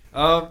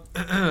 I'm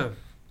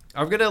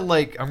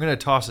gonna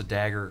toss a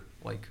dagger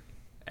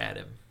at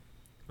him.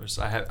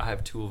 I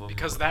have 2 of them.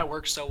 Because that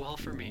works so well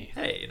for me.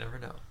 Hey, you never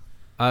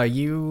know.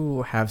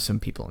 You have some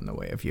people in the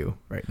way of you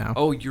right now.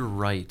 Oh, you're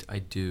right. I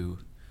do.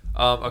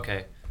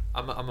 Okay.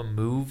 I'm a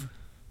move.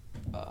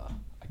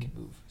 I can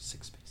move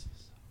 6 spaces.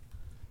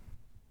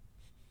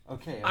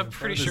 Okay. I'm in front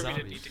pretty of the sure we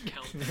didn't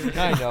zombie. need to count.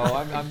 I know.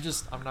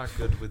 I'm not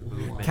good with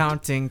movement.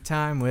 Counting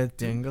time with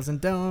dingles and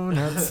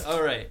donuts.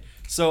 All right.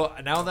 So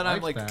now that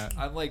I'm like that.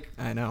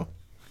 I know.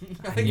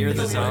 near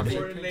the zombie.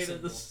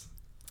 Coordinated this.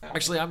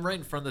 Actually, I'm right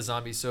in front of the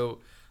zombie. So,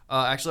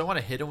 actually, I want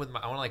to hit him with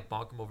I want to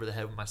bonk him over the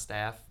head with my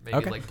staff. Maybe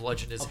Okay.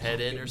 bludgeon his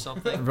head in or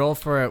something. Roll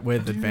for it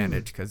with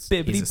advantage because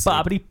Bibbity he's asleep.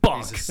 bobbity He's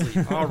bonk.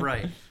 asleep. All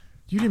right.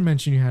 You didn't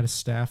mention you had a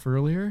staff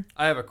earlier.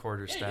 I have a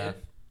quarter staff.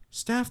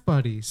 Staff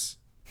buddies.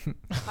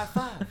 High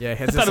five. Yeah,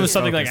 I thought it was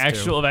something like of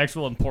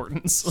actual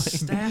importance. Like,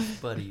 Staff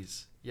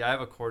buddies. Yeah, I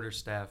have a quarter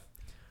staff.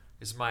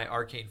 It's my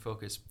arcane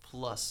focus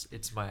plus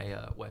it's my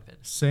weapon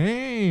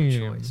Same.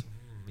 choice.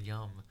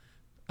 Yum.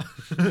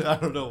 I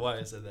don't know why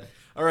I said that.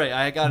 All right,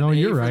 I got No, an 8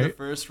 you're for the right.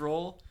 first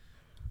roll.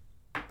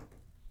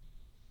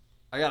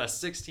 I got a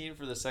 16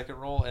 for the second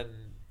roll, and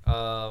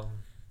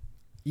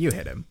You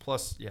hit him.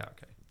 plus okay.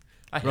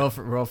 I hit.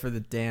 Roll for the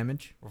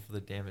damage. Roll for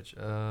the damage.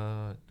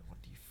 1d4.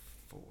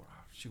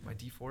 Shoot, my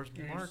d4 is marked.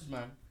 Here's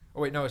mine.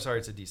 Oh wait, no, sorry,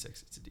 it's a d6.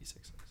 It's a d6.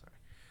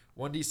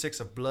 Sorry, 1d6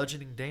 of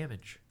bludgeoning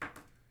damage.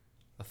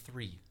 A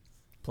 3.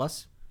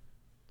 Plus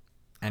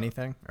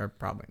anything or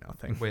probably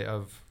nothing. Wait,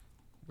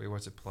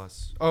 what's it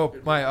plus? Oh,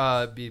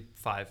 my be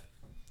 5.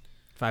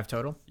 5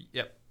 total.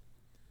 Yep.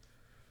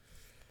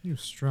 You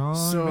strong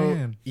So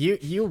man.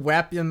 you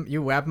whap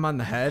him on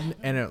the head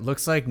and it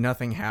looks like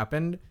nothing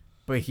happened,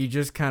 but he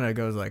just kind of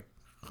goes like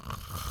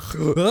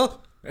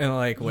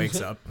and wakes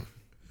up.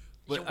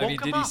 But, You I mean, woke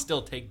did him he up.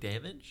 still take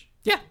damage?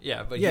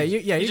 Yeah, but Yeah, he,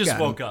 you he just got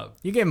him. woke up.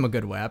 You gave him a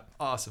good whap,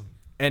 Awesome.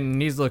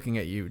 and he's looking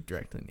at you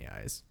directly in the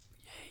eyes.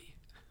 Yay!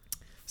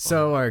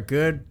 So our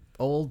good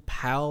old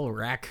pal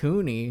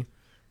Raccoony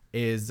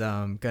is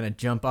gonna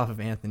jump off of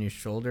Anthony's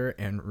shoulder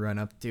and run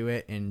up to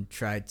it and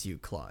try to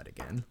claw it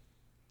again.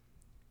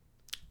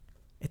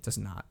 It does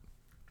not.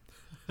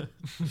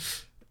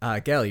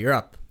 Gail, you're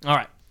up. All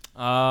right.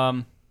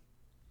 Can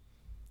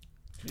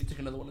you take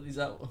another one of these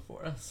out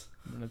for us?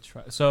 I'm gonna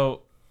try.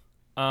 So,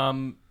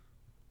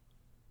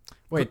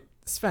 Wait,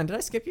 Sven, did I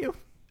skip you?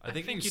 I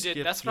think you skipped,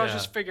 did. That's what I was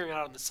just figuring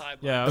out on the sideline.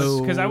 yeah,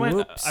 because I went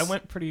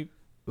Oops. pretty Oops.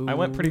 Yeah, I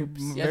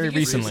very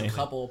think it's recently. a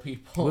couple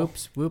people.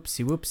 Whoops,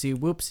 whoopsie, whoopsie,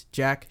 whoops.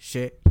 Jack,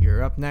 shit,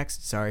 you're up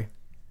next. Sorry.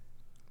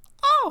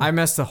 Oh! I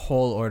messed the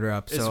whole order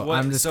up, so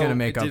I'm just going to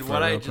make up for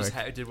it real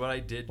quick. Did what I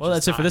did Well,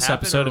 just that's it for not this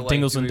happen, episode or, of like,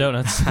 Dingles do and we-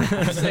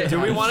 Donuts.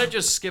 Do we want to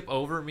just skip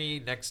over me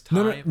next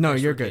time? No,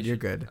 Next you're good. rotation? You're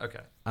good. Okay.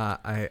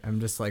 I'm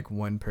just like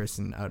one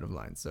person out of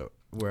line, so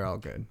we're all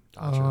good.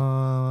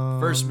 Gotcha.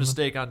 First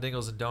mistake on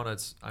Dingles and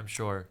Donuts, I'm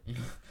sure.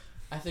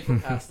 I think we're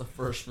past the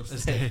first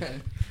mistake.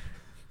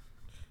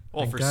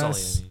 Well, I for Sully,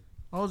 guess- I mean.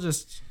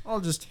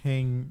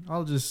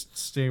 I'll just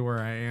stay where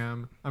I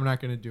am. I'm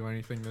not gonna do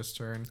anything this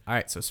turn. All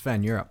right, so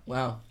Sven, you're up.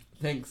 Wow,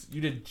 thanks.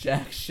 You did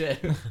jack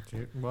shit.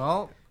 Dude,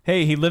 well,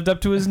 Hey, he lived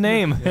up to his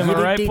name. Am I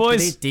right,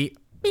 boys? Bing.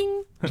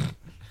 All right,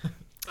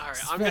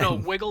 I'm Sven. gonna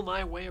wiggle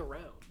my way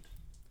around.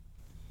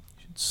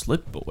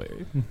 Slip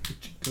away.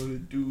 Gonna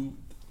do.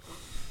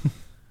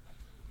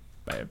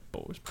 Bad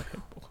boys,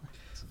 bad boys.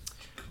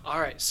 All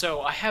right,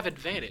 so I have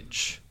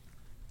advantage.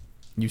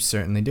 You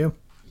certainly do.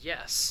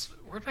 Yes.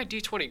 Where'd my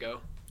D20 go?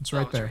 it's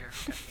right there. Right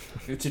here.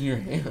 Okay. It's in your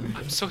hand.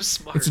 I'm so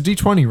smart. It's a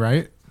D20,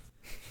 right?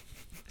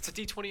 It's a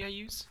D20 I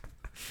use.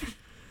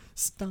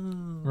 Stop.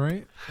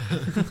 Right?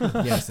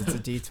 Yes, it's a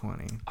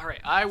D20. All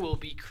right, I will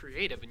be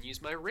creative and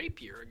use my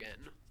rapier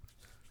again.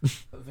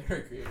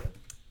 Very creative.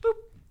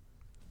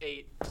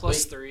 8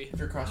 plus Wait, 3. If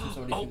you're crossing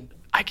somebody, Oh, you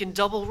I can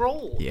double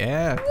roll.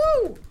 Yeah,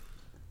 can.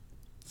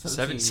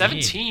 17.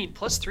 17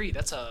 plus 3.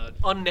 That's a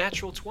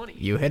unnatural 20.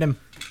 you hit him.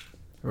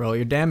 Roll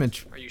your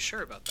damage. Are you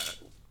sure about that?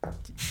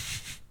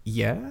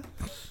 Yeah.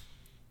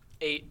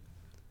 8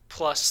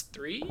 plus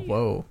 3?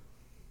 Whoa.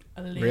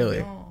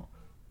 Really?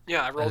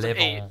 Yeah, I rolled an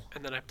 8 11.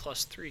 and then I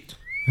plus 3.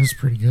 That's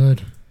pretty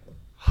good.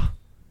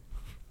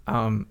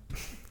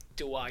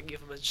 Do I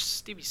give him a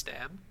Stevie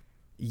stab?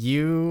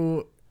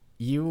 You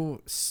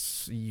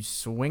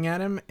swing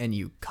at him and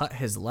you cut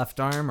his left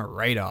arm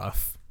right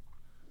off.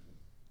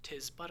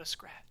 Tis but a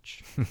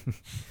scratch.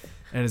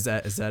 And is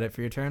that it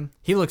for your turn?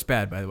 He looks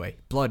bad, by the way.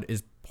 Blood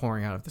is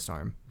pouring out of this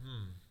arm.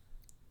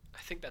 I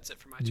think that's it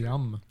for my turn.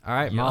 Yum. All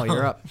right, Molly,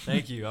 you're up.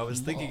 Thank you. I was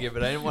thinking it,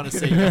 but I didn't want to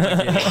say yum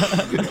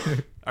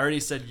again. I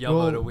already said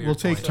yum at a weird We'll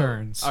take point.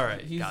 turns. All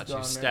right, He's got you.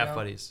 gone right Staff now.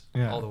 buddies.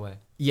 Yeah. All the way.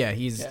 Yeah,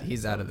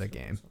 he's out of the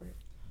game.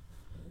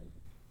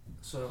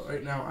 So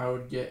right now I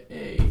would get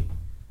a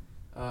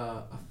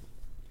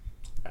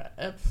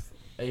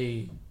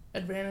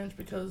advantage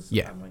because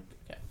Yeah. I'm like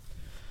okay.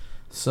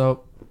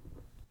 So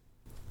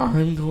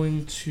I'm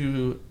going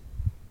to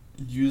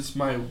use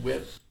my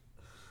whip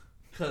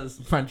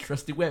because my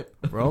trusty whip.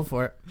 Roll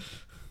for it.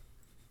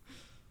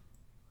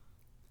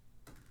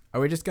 Are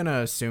we just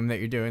gonna assume that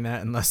you're doing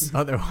that unless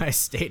otherwise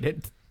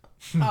stated?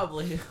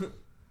 Probably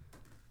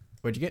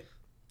What'd you get?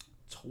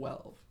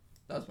 12.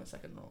 That was my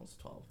second roll. It was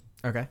 12.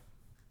 Okay.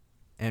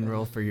 And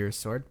roll for your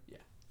sword.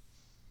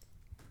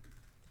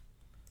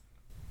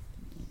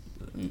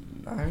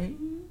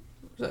 9.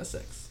 Was that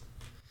 6?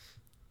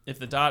 If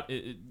the dot,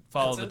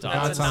 follow the dot.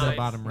 That's on the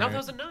bottom No, right. that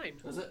was a 9.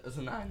 Was it? It was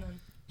a 9 then.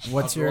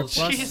 What's your roll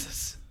plus?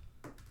 Jesus.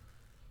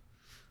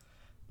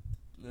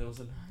 It was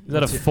a 9. Is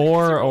that a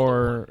 4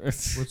 or?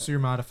 What's your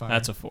modifier?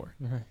 That's a 4.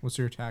 What's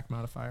your attack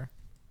modifier?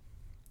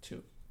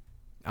 2.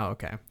 Oh,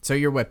 okay. So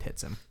your whip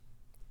hits him.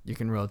 You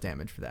can roll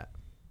damage for that.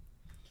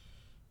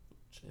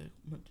 Check.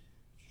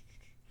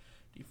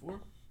 D4.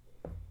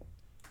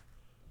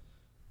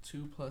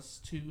 2 plus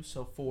 2,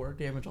 so 4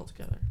 damage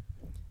altogether.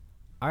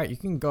 All right, you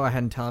can go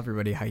ahead and tell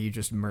everybody how you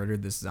just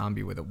murdered this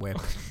zombie with a whip.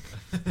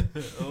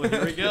 Oh,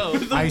 here we go.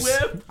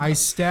 I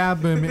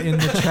stab him in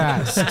the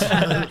chest.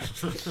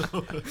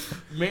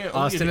 Man,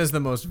 Austin is the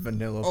most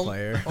vanilla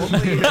player.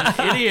 only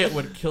an idiot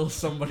would kill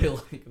somebody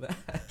like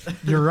that.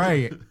 You're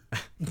right.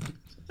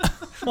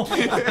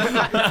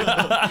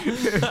 I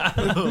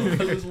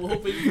was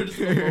hoping for just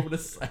a moment of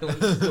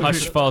silence.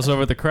 Hush falls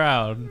over the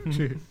crowd.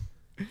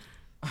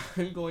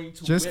 I'm going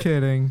to Just whip.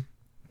 kidding.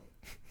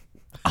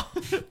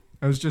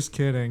 I was just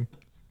kidding.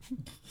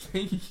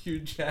 Thank you,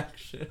 Jack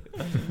shit.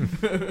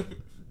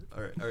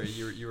 All right.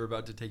 You were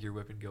about to take your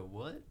whip and go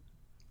what?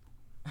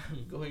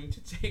 I'm going to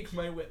take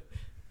my whip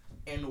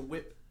and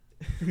whip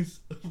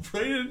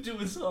right into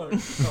his arm.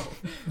 No,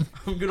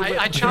 I'm gonna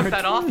whip I chopped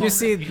that off. You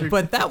see,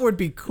 but that would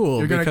be cool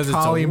You're gonna because it's a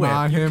Kali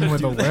Ma whip. him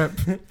with a whip.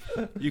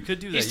 You could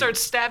do that. He starts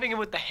stabbing him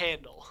with the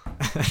handle.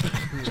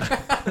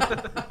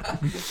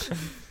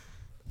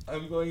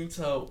 I'm going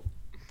to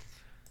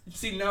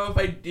See, now if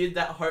I did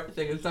that heart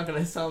thing, it's not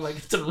gonna sound like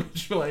it's an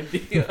original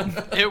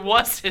idea. It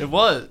wasn't. It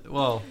was.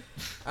 Well,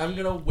 I'm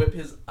gonna whip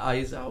his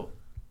eyes out,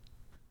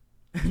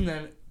 and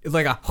then It's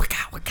like a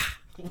waka.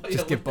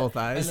 Just get both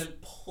eyes. and then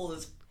pull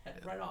his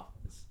head right off.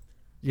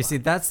 You see,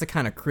 that's the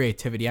kind of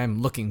creativity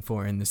I'm looking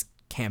for in this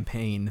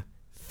campaign.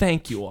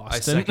 Thank you, I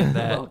Austin. second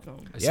that. Welcome.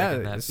 I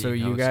second Yeah, that so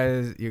being you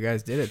host.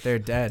 guys did it. They're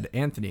dead.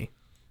 Anthony.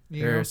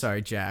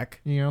 Sorry,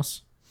 Jack.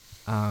 Yes.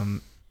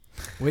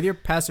 With your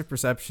passive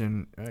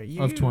perception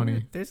Of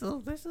 20.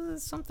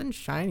 there's something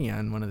shiny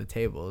on one of the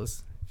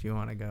tables. If you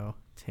want to go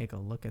take a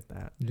look at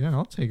that. Yeah,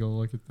 I'll take a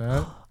look at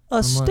that.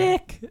 A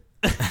stick.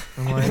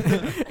 I'm like,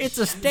 It's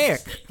a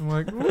stick, I'm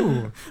like,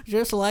 ooh,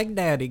 just like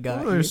Daddy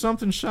got there's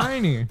something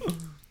shiny.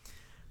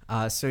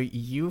 So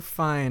you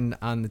find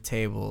on the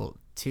table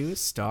 2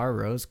 star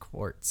rose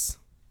quartz,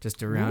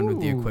 just around with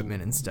the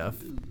equipment and stuff.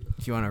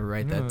 If you want to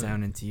write that Yeah.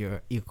 down into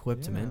your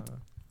equipment. Yeah.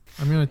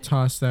 I'm gonna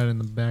toss that in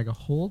the bag of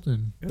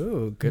Holden.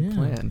 Ooh, good Yeah.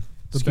 plan.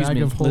 The Excuse bag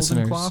me, of Holden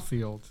listeners.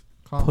 Caulfield.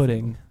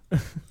 Pudding.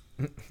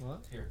 What?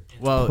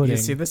 Well, Pudding. you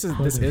see, this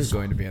is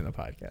going to be in the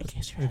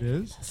podcast. It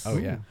is. Oh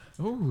yeah.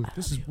 Oh,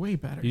 this is way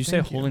better. Did you say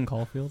Thank Holden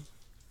Caulfield?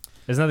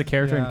 Isn't that the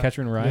character in Yeah.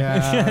 Catcher in Rye?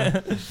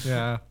 Yeah.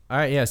 Yeah. All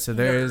right, yeah. So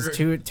there's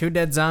Nerd. two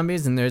dead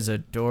zombies, and there's a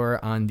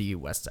door on the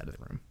west side of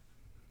the room.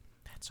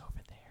 That's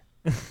over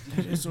there.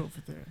 It is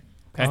over there.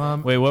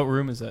 Okay. Wait, what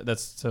room is that?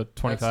 That's so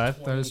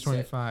 25? That is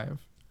 25.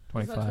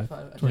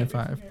 25.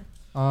 25.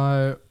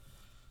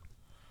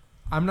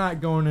 I'm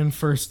not going in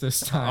first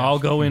this time. I'll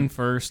go in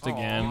first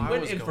again. I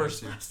Went was in going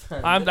first to. last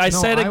time. I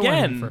said I went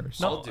in again.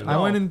 first. No, I'll do it. I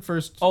went in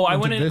first. Oh, I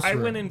into went in. this I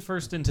room. went in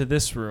first into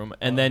this room,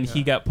 and then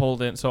he got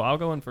pulled in. So I'll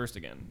go in first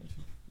again,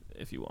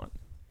 if you want.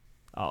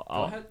 Go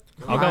I'll ahead.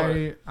 I'll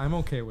go. I'm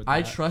okay with that.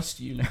 I trust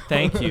you now.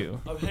 Thank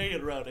you. I'm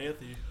hanging around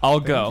Anthony. I'll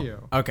Thank go.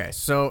 you. Okay,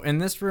 so in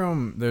this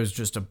room, there's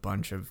just a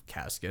bunch of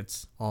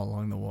caskets all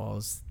along the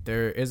walls.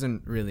 There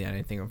isn't really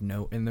anything of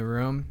note in the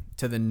room.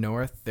 To the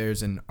north,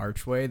 there's an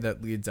archway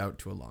that leads out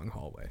to a long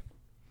hallway.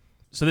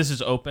 So this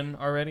is open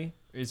already?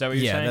 Is that what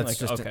you're saying? that's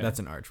just that's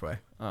an archway.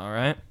 All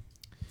right.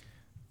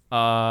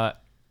 Are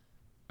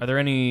there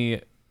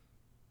any?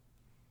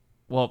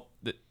 Well,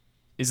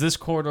 is this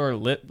corridor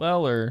lit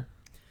well or?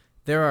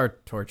 There are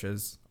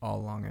torches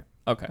all along it.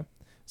 Okay.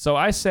 So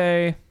I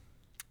say,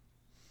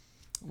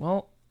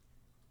 well,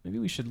 maybe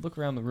we should look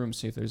around the room,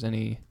 see if there's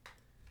any,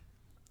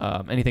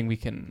 anything we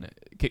can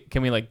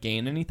we like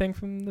gain anything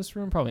from this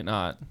room? Probably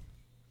not.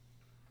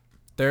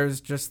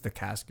 There's just the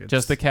caskets.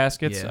 Just the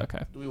caskets? Yeah.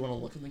 Okay. Do we want to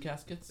look in the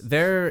caskets?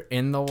 They're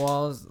in the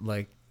walls.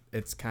 Like,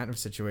 it's kind of a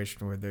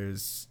situation where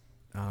there's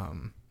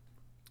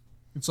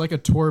It's like a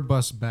tour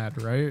bus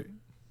bed, right?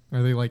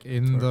 Are they like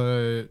in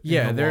the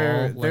yeah,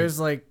 the wall, there's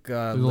like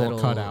a little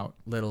cutout.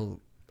 little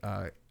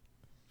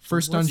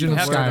first what's dungeon You of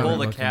have to Skyrim. pull the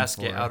looking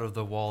casket for. out of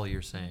the wall.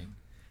 You're saying.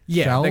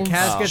 yeah, the Shelves?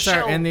 caskets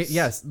are in the Shelves.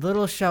 yes,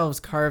 little shelves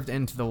carved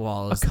into the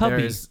walls. A cubby.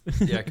 There's-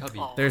 Yeah, cubby.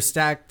 Oh. They're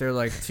stacked. They're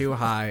like 2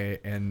 high,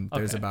 and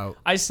there's Okay. about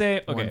I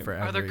say, one okay. for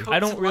Are there every. co-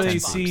 I don't really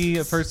Lunchboxes. see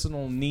a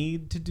personal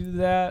need to do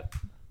that,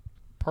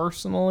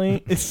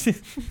 personally.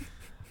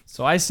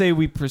 So I say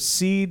we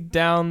proceed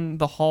down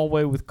the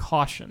hallway with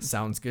caution.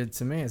 Sounds good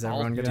to me. Is I'll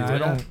everyone good Yeah, to I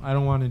do that?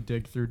 don't want to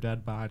dig through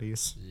dead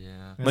bodies.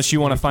 Yeah. Unless you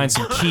want to find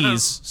some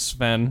keys,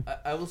 Sven.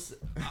 I will.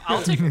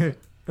 I'll take.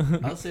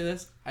 I'll say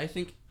this. I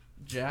think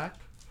Jack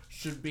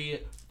should be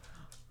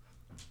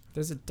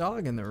There's a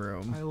dog in the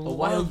room. a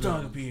wild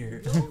dog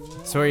beard.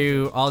 So are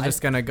you all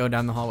just gonna go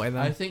down the hallway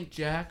then? I think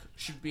Jack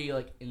should be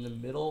like in the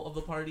middle of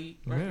the party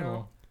right now.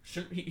 Middle.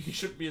 He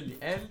shouldn't be in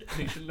the end,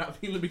 and he should not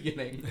be in the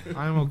beginning.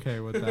 I'm okay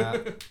with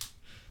that.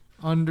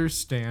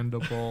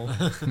 Understandable.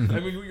 I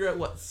mean, you're at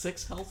what,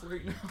 6 health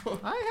right now?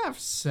 I have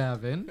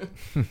 7.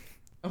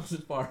 I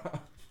wasn't far off.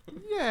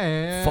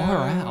 Yeah.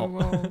 Far out.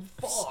 Well,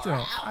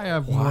 still, I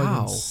have more Wow.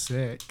 than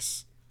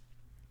 6.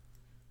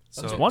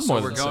 So, That's one more so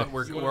than we're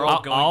going. six. We're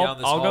all going down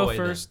this I'll hallway.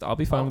 go first. I'll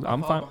be fine.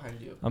 I'm I'll fine.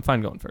 behind you. I'm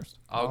fine going first.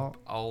 Then.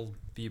 I'll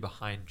be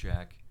behind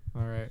Jack,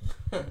 All right.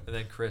 and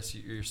then Chris,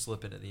 you're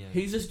slipping at the end.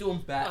 He's just doing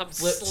I'm back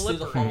flips through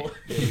the slippery. hallway.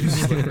 You're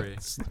slippery.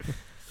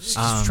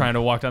 Just trying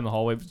to walk down the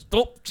hallway.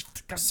 Oh.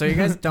 So you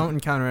guys don't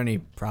encounter any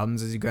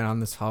problems as you go down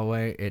this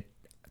hallway. It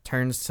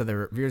turns to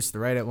the veers to the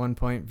right at one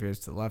point, veers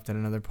to the left at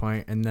another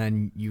point, and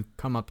then you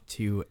come up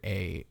to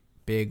a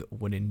big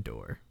wooden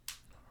door.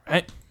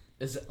 Right.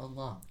 Is it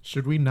unlocked?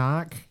 Should we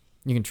knock?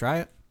 You can try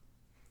it.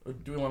 Or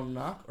do we want to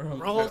knock? Or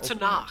Roll to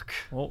knock.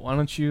 Well, why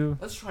don't you?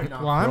 Let's try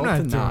knock. Well, I'm Roll not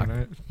to doing knock.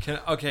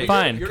 it. Okay.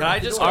 Fine. Can I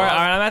just? All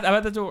right. I'm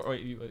at the door.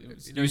 Wait,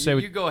 you say.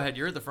 You go ahead.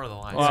 You're at the front of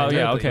the line. Oh So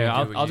yeah. you Okay. do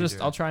I'll what you just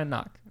do. I'll try and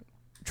knock.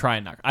 Try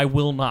and knock. I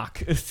will knock.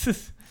 There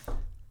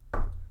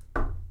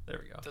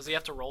we go. Does he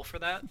have to roll for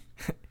that?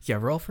 Yeah,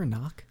 roll for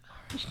knock.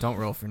 Don't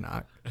roll for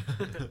knock.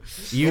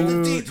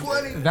 You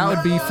That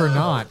would be for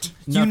not.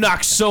 You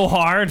knock so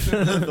hard.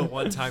 The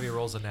one time he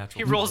rolls a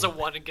natural. He rolls a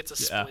 1 and gets a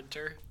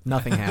splinter.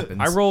 nothing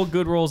happens. I roll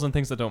good rolls on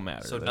things that don't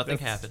matter. So nothing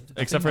happened.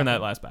 Except for in that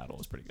last battle. It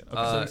was pretty good.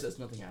 Okay. So he says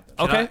nothing happened.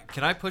 Okay.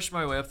 Can I push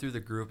my way up through the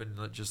group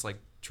and just like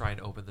try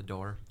and open the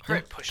door? All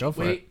right, push Go it.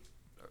 for it. Wait,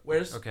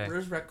 where's Okay.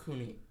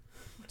 Raccoony?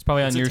 It's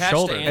probably It's on your attached to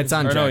shoulder. Anthony's It's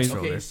on Or no, Jack's he's-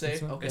 shoulder. Okay,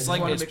 safe. Okay, It's just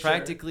like wanna it's make sure-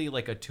 practically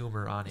like a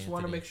tumor on Just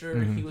want to Anthony. make sure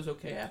Mhm. he was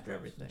okay after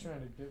everything.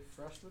 Trying to get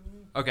fresh with me.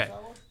 Okay,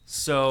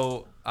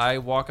 so I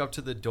walk up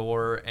to the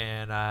door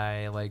and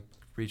I like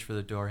reach for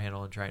the door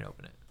handle and try and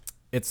open it.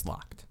 It's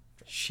locked.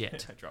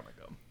 Shit. I draw my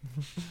gum.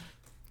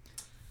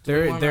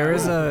 There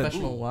is a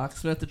professional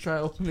locksmith to try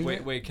opening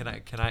it. Wait, can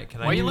I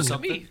Why are you do looking at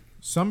something? me?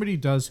 Somebody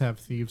does have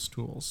thieves'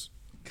 tools.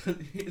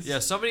 Yeah,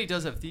 somebody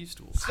does have thieves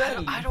tools.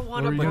 I don't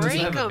want What to were you break doing? Does it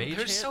have a them. mage They're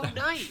hand? so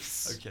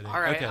nice. I'm kidding. All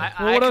right. Okay. Well,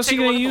 what can else are take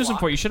you a gonna look at use the them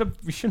for? lock.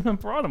 You shouldn't have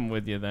brought them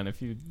with you then.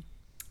 If you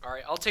All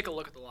right, I'll take a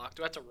look at the lock.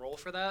 Do I have to roll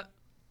for that?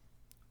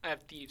 I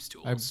have thieves'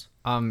 tools.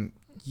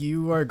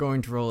 you are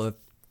going to roll a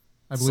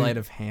I believe. sleight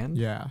of hand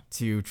Yeah.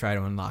 to try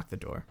to unlock the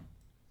door.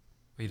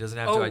 He doesn't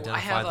have Oh, to I identify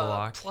have the a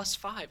lock.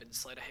 +5 in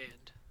sleight of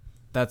hand.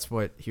 That's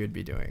what he would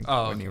be doing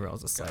Oh, when he okay.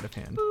 rolls a sleight of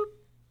hand.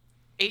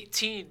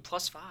 18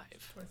 +5.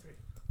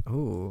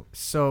 Ooh,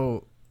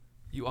 so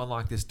You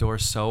unlock this door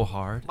so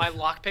hard. My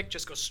lockpick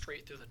just goes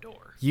straight through the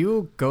door.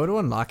 you go to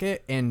unlock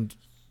it and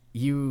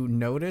you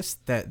notice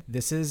that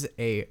this is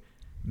a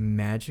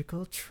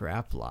magical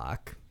trap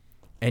lock.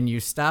 And you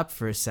stop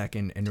for a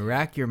second and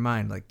rack your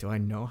mind like, do I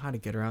know how to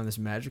get around this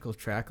magical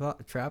trap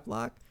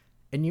lock?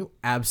 And you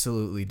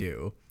absolutely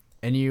do.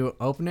 And you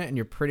open it and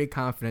you're pretty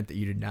confident that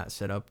you did not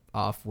set up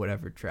off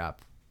whatever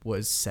trap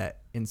was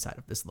set inside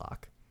of this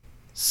lock.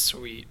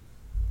 Sweet.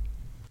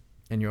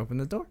 And you open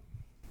the door.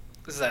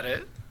 Is that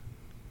it?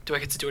 Do I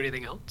get to do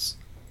anything else?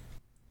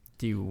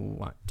 Do you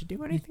want to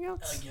do anything I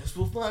else? guess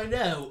we'll find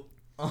out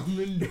on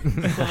the next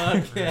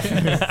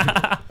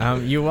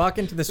podcast. You walk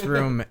into this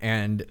room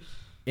and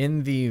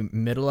in the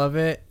middle of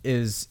it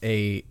is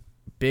a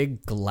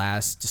big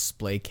glass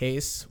display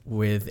case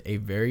with a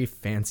very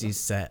fancy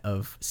set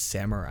of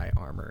samurai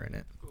armor in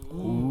it.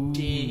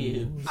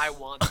 Damn. I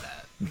want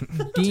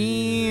that.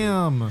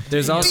 Damn.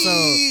 There's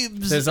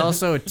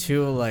also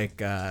two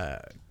like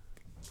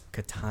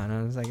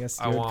katanas, I guess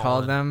I you would want call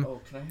one. them.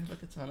 Oh, can I have a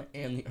katana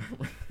and the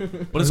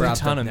armor? what does Propped up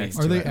katana mean? next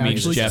Are to they it. Means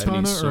actually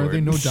Japanese katana or are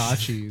they sword.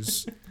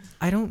 nodachis?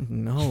 I don't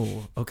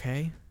know,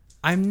 okay?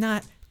 I'm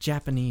not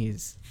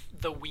Japanese.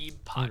 The Weeb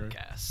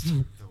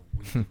Podcast.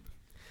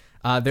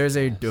 There's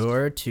a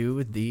door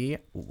to the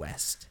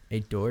west, a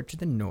door to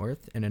the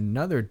north, and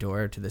another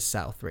door to the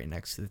south right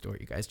next to the door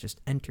you guys just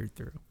entered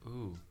through.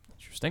 Ooh.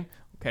 Interesting.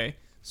 Okay,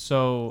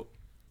 so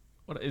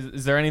what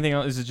is there anything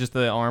else? Is it just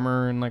the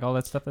armor and like all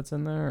that stuff that's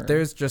in there? Or?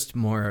 There's just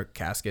more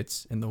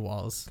caskets in the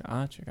walls.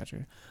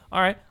 Gotcha.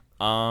 All right.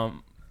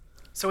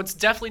 So it's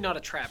definitely not a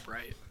trap,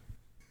 right?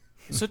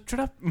 So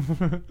trap.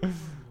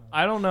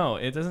 I don't know.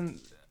 It doesn't.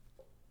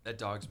 That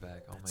dog's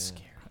back. Oh man.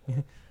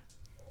 Scary.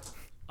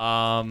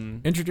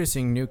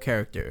 Introducing new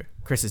character,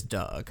 Chris's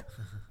dog.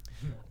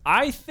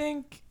 I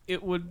think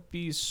it would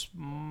be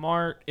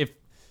smart if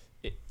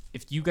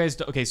you guys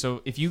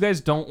if you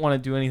guys don't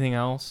want to do anything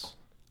else,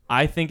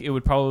 I think it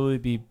would probably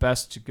be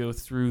best to go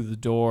through the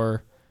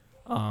door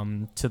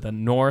to the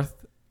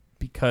north,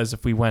 because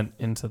if we went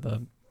into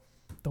the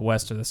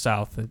west or the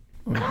south, it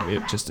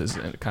just is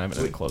kind of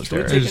an enclosed Can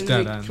we, area. take There's into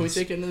dead the, ends. can we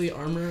take into the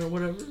armor or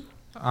whatever?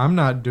 I'm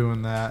not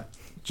doing that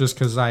just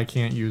because I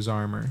can't use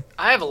armor.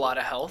 I have a lot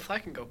of health. I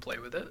can go play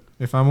with it.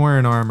 If I'm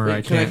wearing armor, Wait,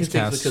 I can I can't take the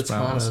cast spells.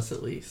 katanas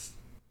at least?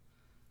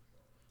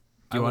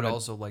 I You would wanna-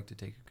 also like to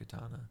take a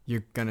katana.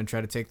 You're gonna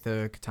try to take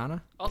the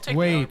katana? I'll take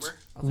Wait, the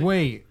armor.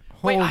 wait,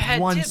 Wait, hold I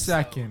had 1 dibs, though.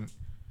 second.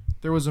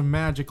 There was a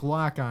magic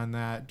lock on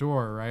that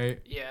door,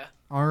 right? Yeah.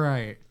 All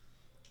right.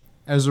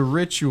 As a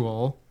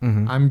ritual,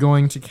 Mhm. I'm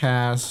going to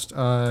cast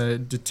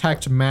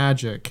detect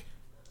magic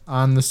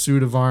on the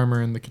suit of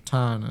armor and the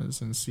katanas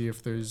and see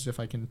if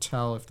I can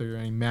tell if there are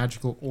any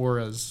magical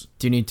auras.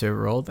 Do you need to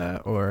roll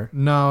that or?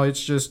 No,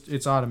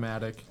 it's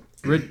automatic.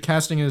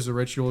 Casting it as a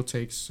ritual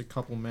takes a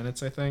couple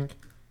minutes, I think,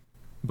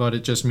 but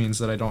it just means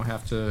that I don't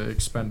have to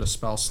expend a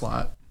spell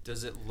slot.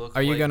 Does it look?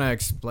 Are you like- gonna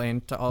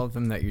explain to all of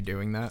them that you're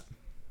doing that?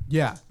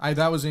 Yeah,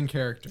 that was in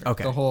character.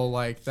 Okay. The whole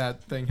like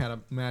that thing had a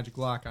magic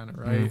lock on it,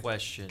 right?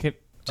 Question? Okay.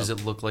 Does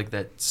it look like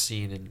that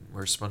scene in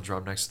where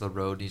SpongeBob next to the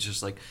road? And he's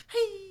just like,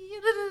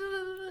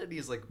 hey, and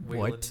he's like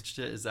wailing What? and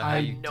shit. Is that I how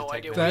you have no detect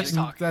idea what magic? he's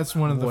talking That's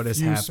about. one of the What is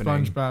few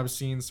happening? SpongeBob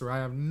scenes where I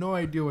have no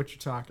idea what you're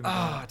talking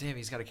Ah, about. damn,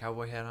 he's got a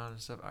cowboy hat on and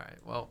stuff. All right,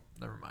 well,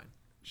 never mind.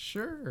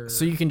 Sure.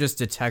 So you can just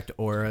detect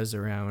auras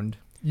around.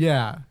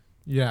 Yeah.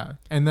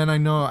 And then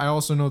I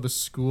also know the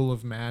school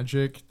of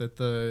magic that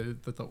the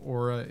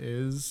aura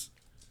is.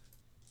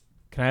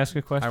 Can I ask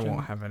a question? I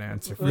won't have an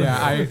answer for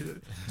Yeah,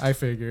 you. I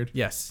figured.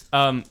 Yes.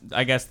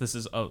 I guess this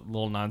is a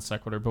little non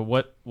sequitur, but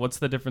what's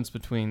the difference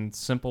between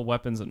simple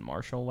weapons and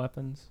martial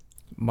weapons?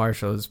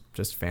 Martial is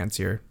just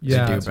fancier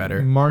Yeah, to do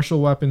better. Martial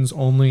weapons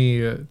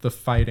only the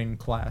fighting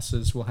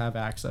classes will have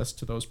access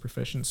to those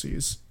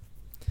proficiencies.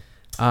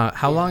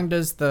 How long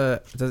does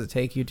it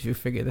take you to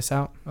figure this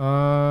out?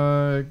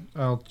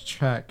 I'll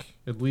check.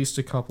 At least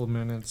a couple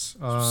minutes.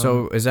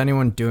 So is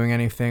anyone doing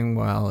anything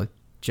while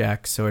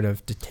Jack sort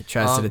of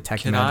tries to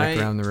detect can magic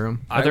I- around the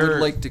room? I Other- would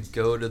like to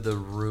go to the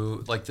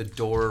room, like the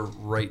door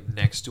right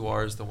next to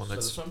ours, the one So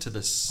that's this one? to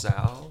the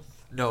south.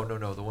 No,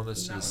 the one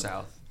that's to the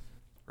south.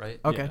 right?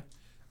 Okay. Yeah.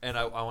 And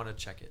I want to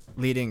check it.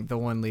 The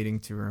one leading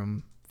to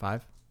room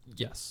 5.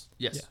 Yes.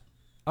 Yes. Yeah.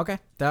 Okay,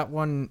 that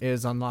one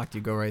is unlocked.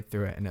 You go right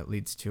through it, and it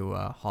leads to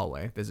a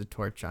hallway. There's a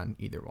torch on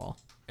either wall,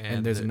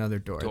 and there's the another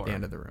door at the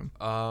end of the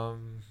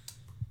room.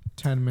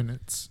 10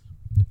 minutes.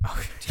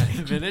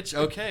 10 minutes.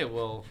 Okay.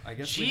 Well, I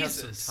guess we have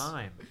Jesus. some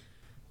time.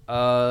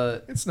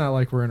 It's not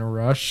like we're in a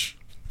rush.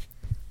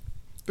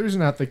 There's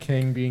not the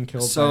king being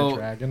killed by So- a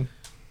dragon.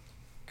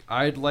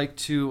 I'd like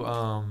to.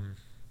 I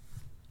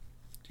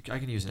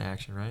can use an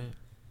action, right?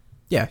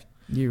 Yeah,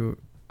 you.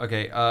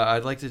 Okay.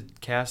 I'd like to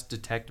cast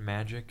Detect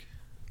Magic.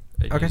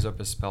 And Okay. use up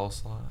a spell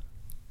slot.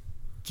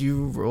 Do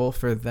you roll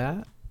for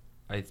that?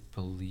 I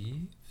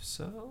believe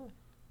so.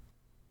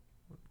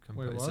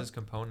 Wait, It what? says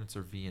components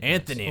or V.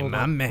 Anthony, Hold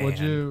my on.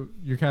 man.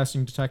 You're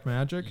casting Detect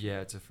Magic?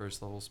 Yeah, it's a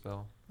first level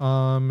spell.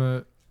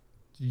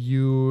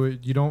 You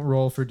don't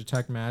roll for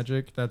Detect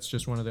Magic. That's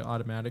just one of the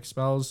automatic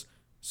spells.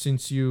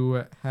 Since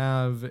you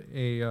have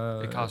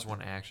a It costs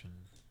 1 action,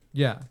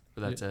 yeah,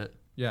 but that's it.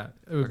 yeah,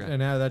 Okay. and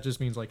now that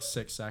just means like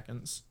 6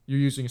 seconds. You're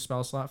using a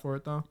spell slot for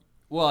it though,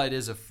 Well, it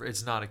is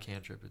it's not a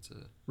cantrip. It's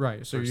a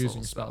right? So you're First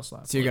using level a spell spell.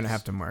 slot. So you're for gonna it.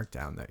 have to mark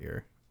down that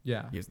you're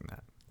yeah. using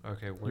that.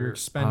 okay. You're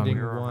expending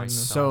where are my one.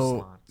 spell So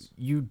slots?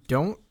 you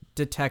don't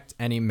detect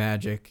any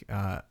magic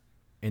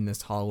in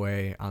this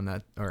hallway on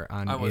that or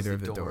on I was either the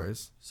of the door.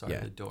 doors. Sorry, yeah,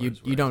 the doors you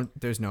were- don't.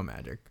 There's no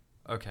magic.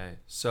 Okay,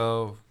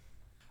 so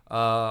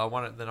I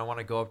want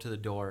to go up to the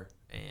door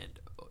and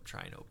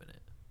try and open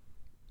it.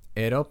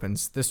 It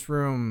opens. This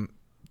room,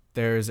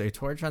 there's a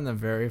torch on the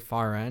very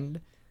far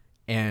end,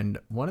 and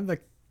the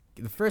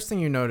first thing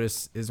you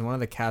notice is one of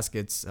the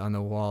caskets on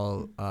the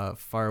wall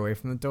far away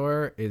from the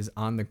door is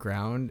on the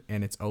ground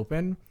and it's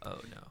open. Oh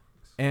no.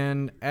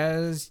 And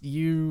as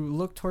you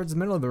look towards the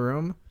middle of the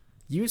room,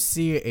 you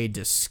see a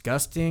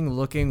disgusting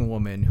looking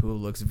woman who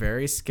looks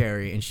very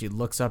scary, and she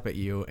looks up at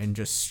you and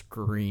just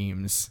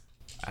screams.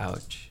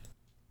 Ouch.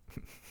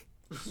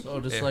 So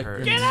just It like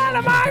hurts. your Get out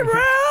of my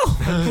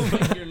room!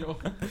 like your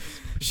normal-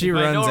 She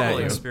My runs normal at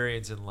you.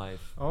 experience in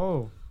life.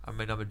 Oh, I'm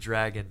a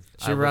dragon.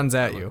 She runs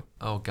at you.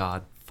 Oh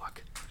God.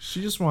 Fuck.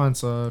 she just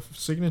wants a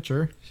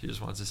signature. She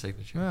just wants a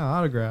signature. Yeah,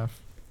 autograph.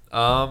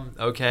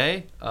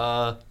 Okay.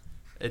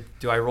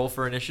 Do I roll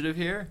for initiative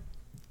here?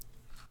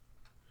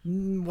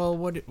 Well,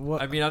 what?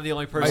 I mean, I'm the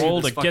only person Roll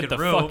in this to fucking get the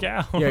room. fuck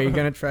out. Yeah, you're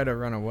gonna try to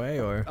run away,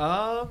 or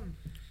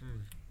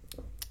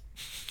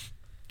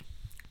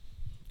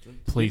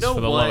Please, You know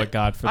for the what? love of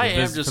God, for I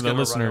am the, just for the gonna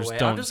listeners, run away.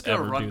 don't I'm just gonna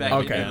ever run do back that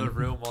Okay. into again. the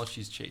room while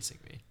she's chasing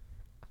me.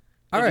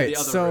 all Into right.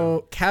 the other So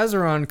room.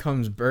 Kazaron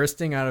comes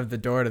bursting out of the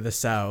door to the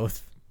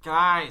south.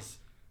 Guys,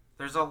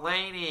 there's a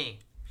lady.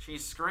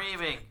 She's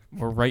screaming.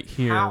 We're right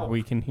here. How?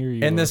 We can hear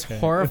you. And this okay?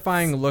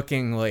 horrifying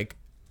looking, like,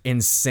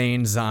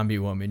 insane zombie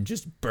woman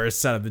just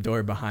bursts out of the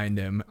door behind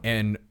him,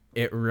 and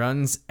it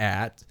runs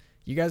at.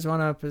 You guys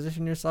want to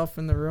position yourself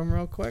in the room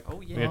real quick?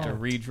 Oh yeah. We have to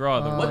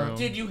redraw the Uh, room. What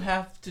did you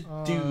have to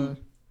do?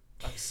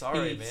 I'm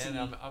sorry, PC.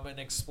 man. I'm an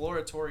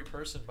exploratory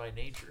person by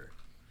nature.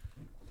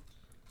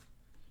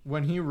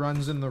 When he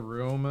runs in the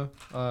room,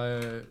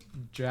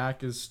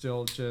 Jack is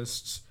still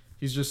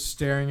he's just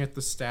staring at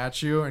the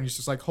statue, and he's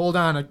just like, hold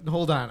on,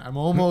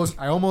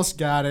 I almost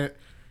got it.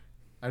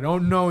 I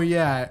don't know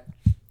yet.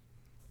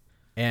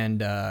 And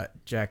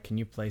Jack, can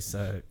you place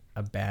a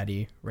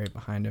baddie right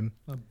behind him?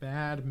 A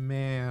bad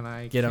man,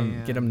 I Get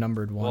can. him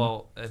numbered 1.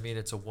 Well, I mean,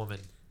 it's a woman.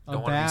 A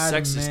Don't want to bad be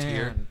sexist man.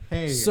 here.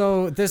 Hey,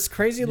 So this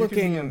crazy you can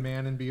be a looking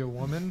man and be a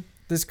woman.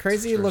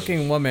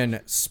 woman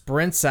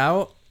sprints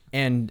out,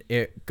 and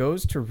it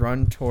goes to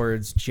run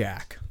towards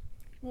Jack.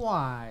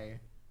 Why?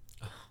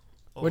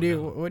 Oh, What are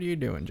no. you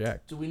doing,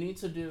 Jack? Do we need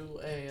to do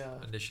a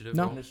Initiative?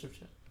 No. roll? initiative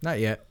check? Not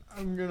yet.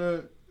 I'm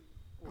gonna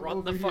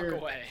Run the over fuck here.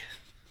 away.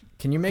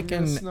 Can you I'm make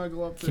gonna an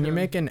snuggle up to Can you him.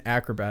 make an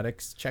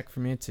acrobatics check for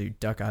me to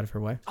duck out of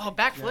her way? Oh,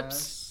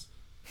 backflips.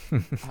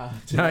 Yes.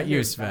 Did Not I you,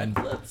 hear Sven.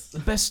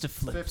 backflips? Best of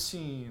flips.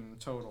 15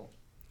 total.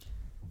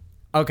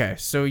 Okay,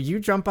 so you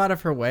jump out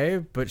of her way,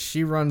 but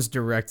she runs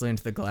directly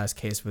into the glass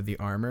case with the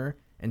armor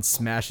and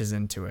smashes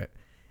into it.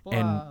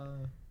 And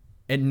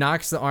it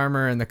knocks the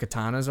armor and the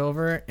katanas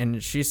over,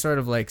 and she sort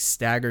of like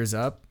staggers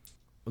up,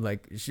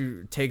 like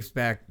she takes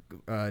a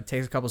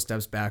couple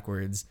steps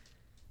backwards,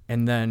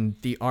 and then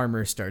the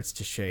armor starts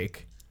to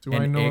shake. Do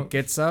and I know? it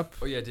gets up.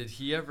 Oh yeah. Did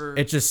he ever?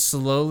 It just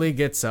slowly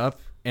gets up,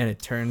 and it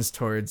turns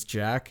towards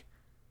Jack.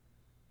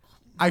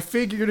 I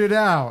figured it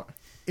out.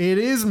 It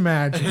is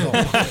magical.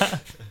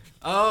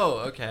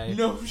 Oh, okay.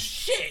 No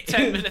shit.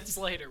 10 minutes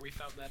later, we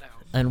found that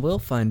out. And we'll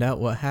find out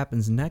what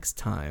happens next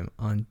time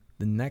on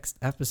the next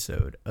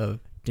episode of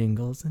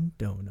Dingles and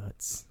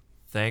Donuts.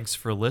 Thanks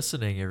for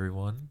listening,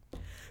 everyone.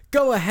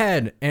 Go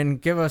ahead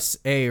and give us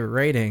a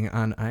rating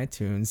on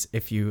iTunes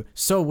if you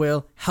so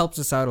will. Helps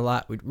us out a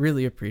lot. We'd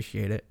really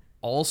appreciate it.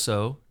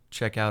 Also,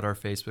 check out our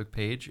Facebook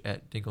page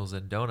at Dingles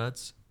and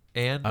Donuts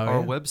and Oh, our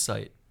yeah.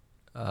 website,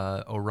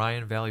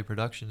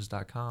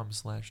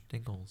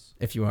 orionvalleyproductions.com/dingles.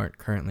 If you aren't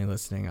currently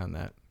listening on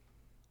that.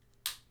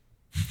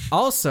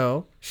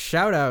 Also,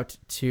 shout out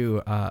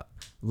to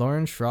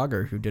Lauren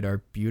Schrager, who did our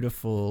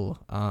beautiful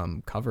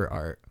cover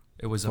art.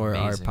 It was for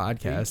amazing. our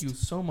podcast. Thank you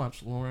so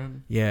much,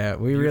 Lauren. Yeah,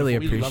 we Beautiful. really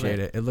We love appreciate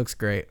it. it. It looks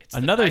great. It's the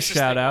Another nicest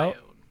shout thing I out.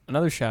 own.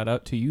 Another shout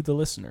out to you, the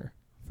listener,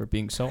 for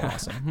being so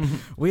awesome.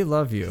 We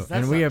love you, That's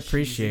and we not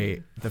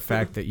appreciate the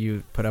fact that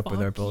you put up with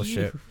our Fuck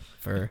bullshit you.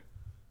 for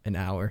an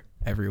hour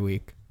every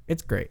week.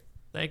 It's great.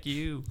 Thank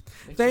you.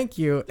 Thank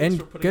you, Thanks and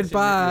for putting us in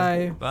your goodbye.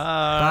 ear. Bye.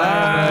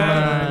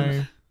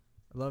 Bye.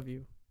 I love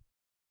you.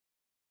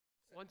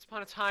 Once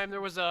upon a time,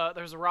 there was a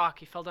rock.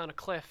 He fell down a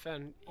cliff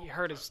and he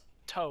hurt his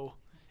toe,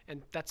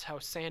 and that's how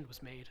sand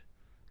was made.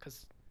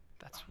 Cause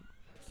that's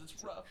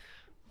It's rough.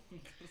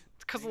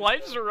 because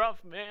life's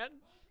rough, man.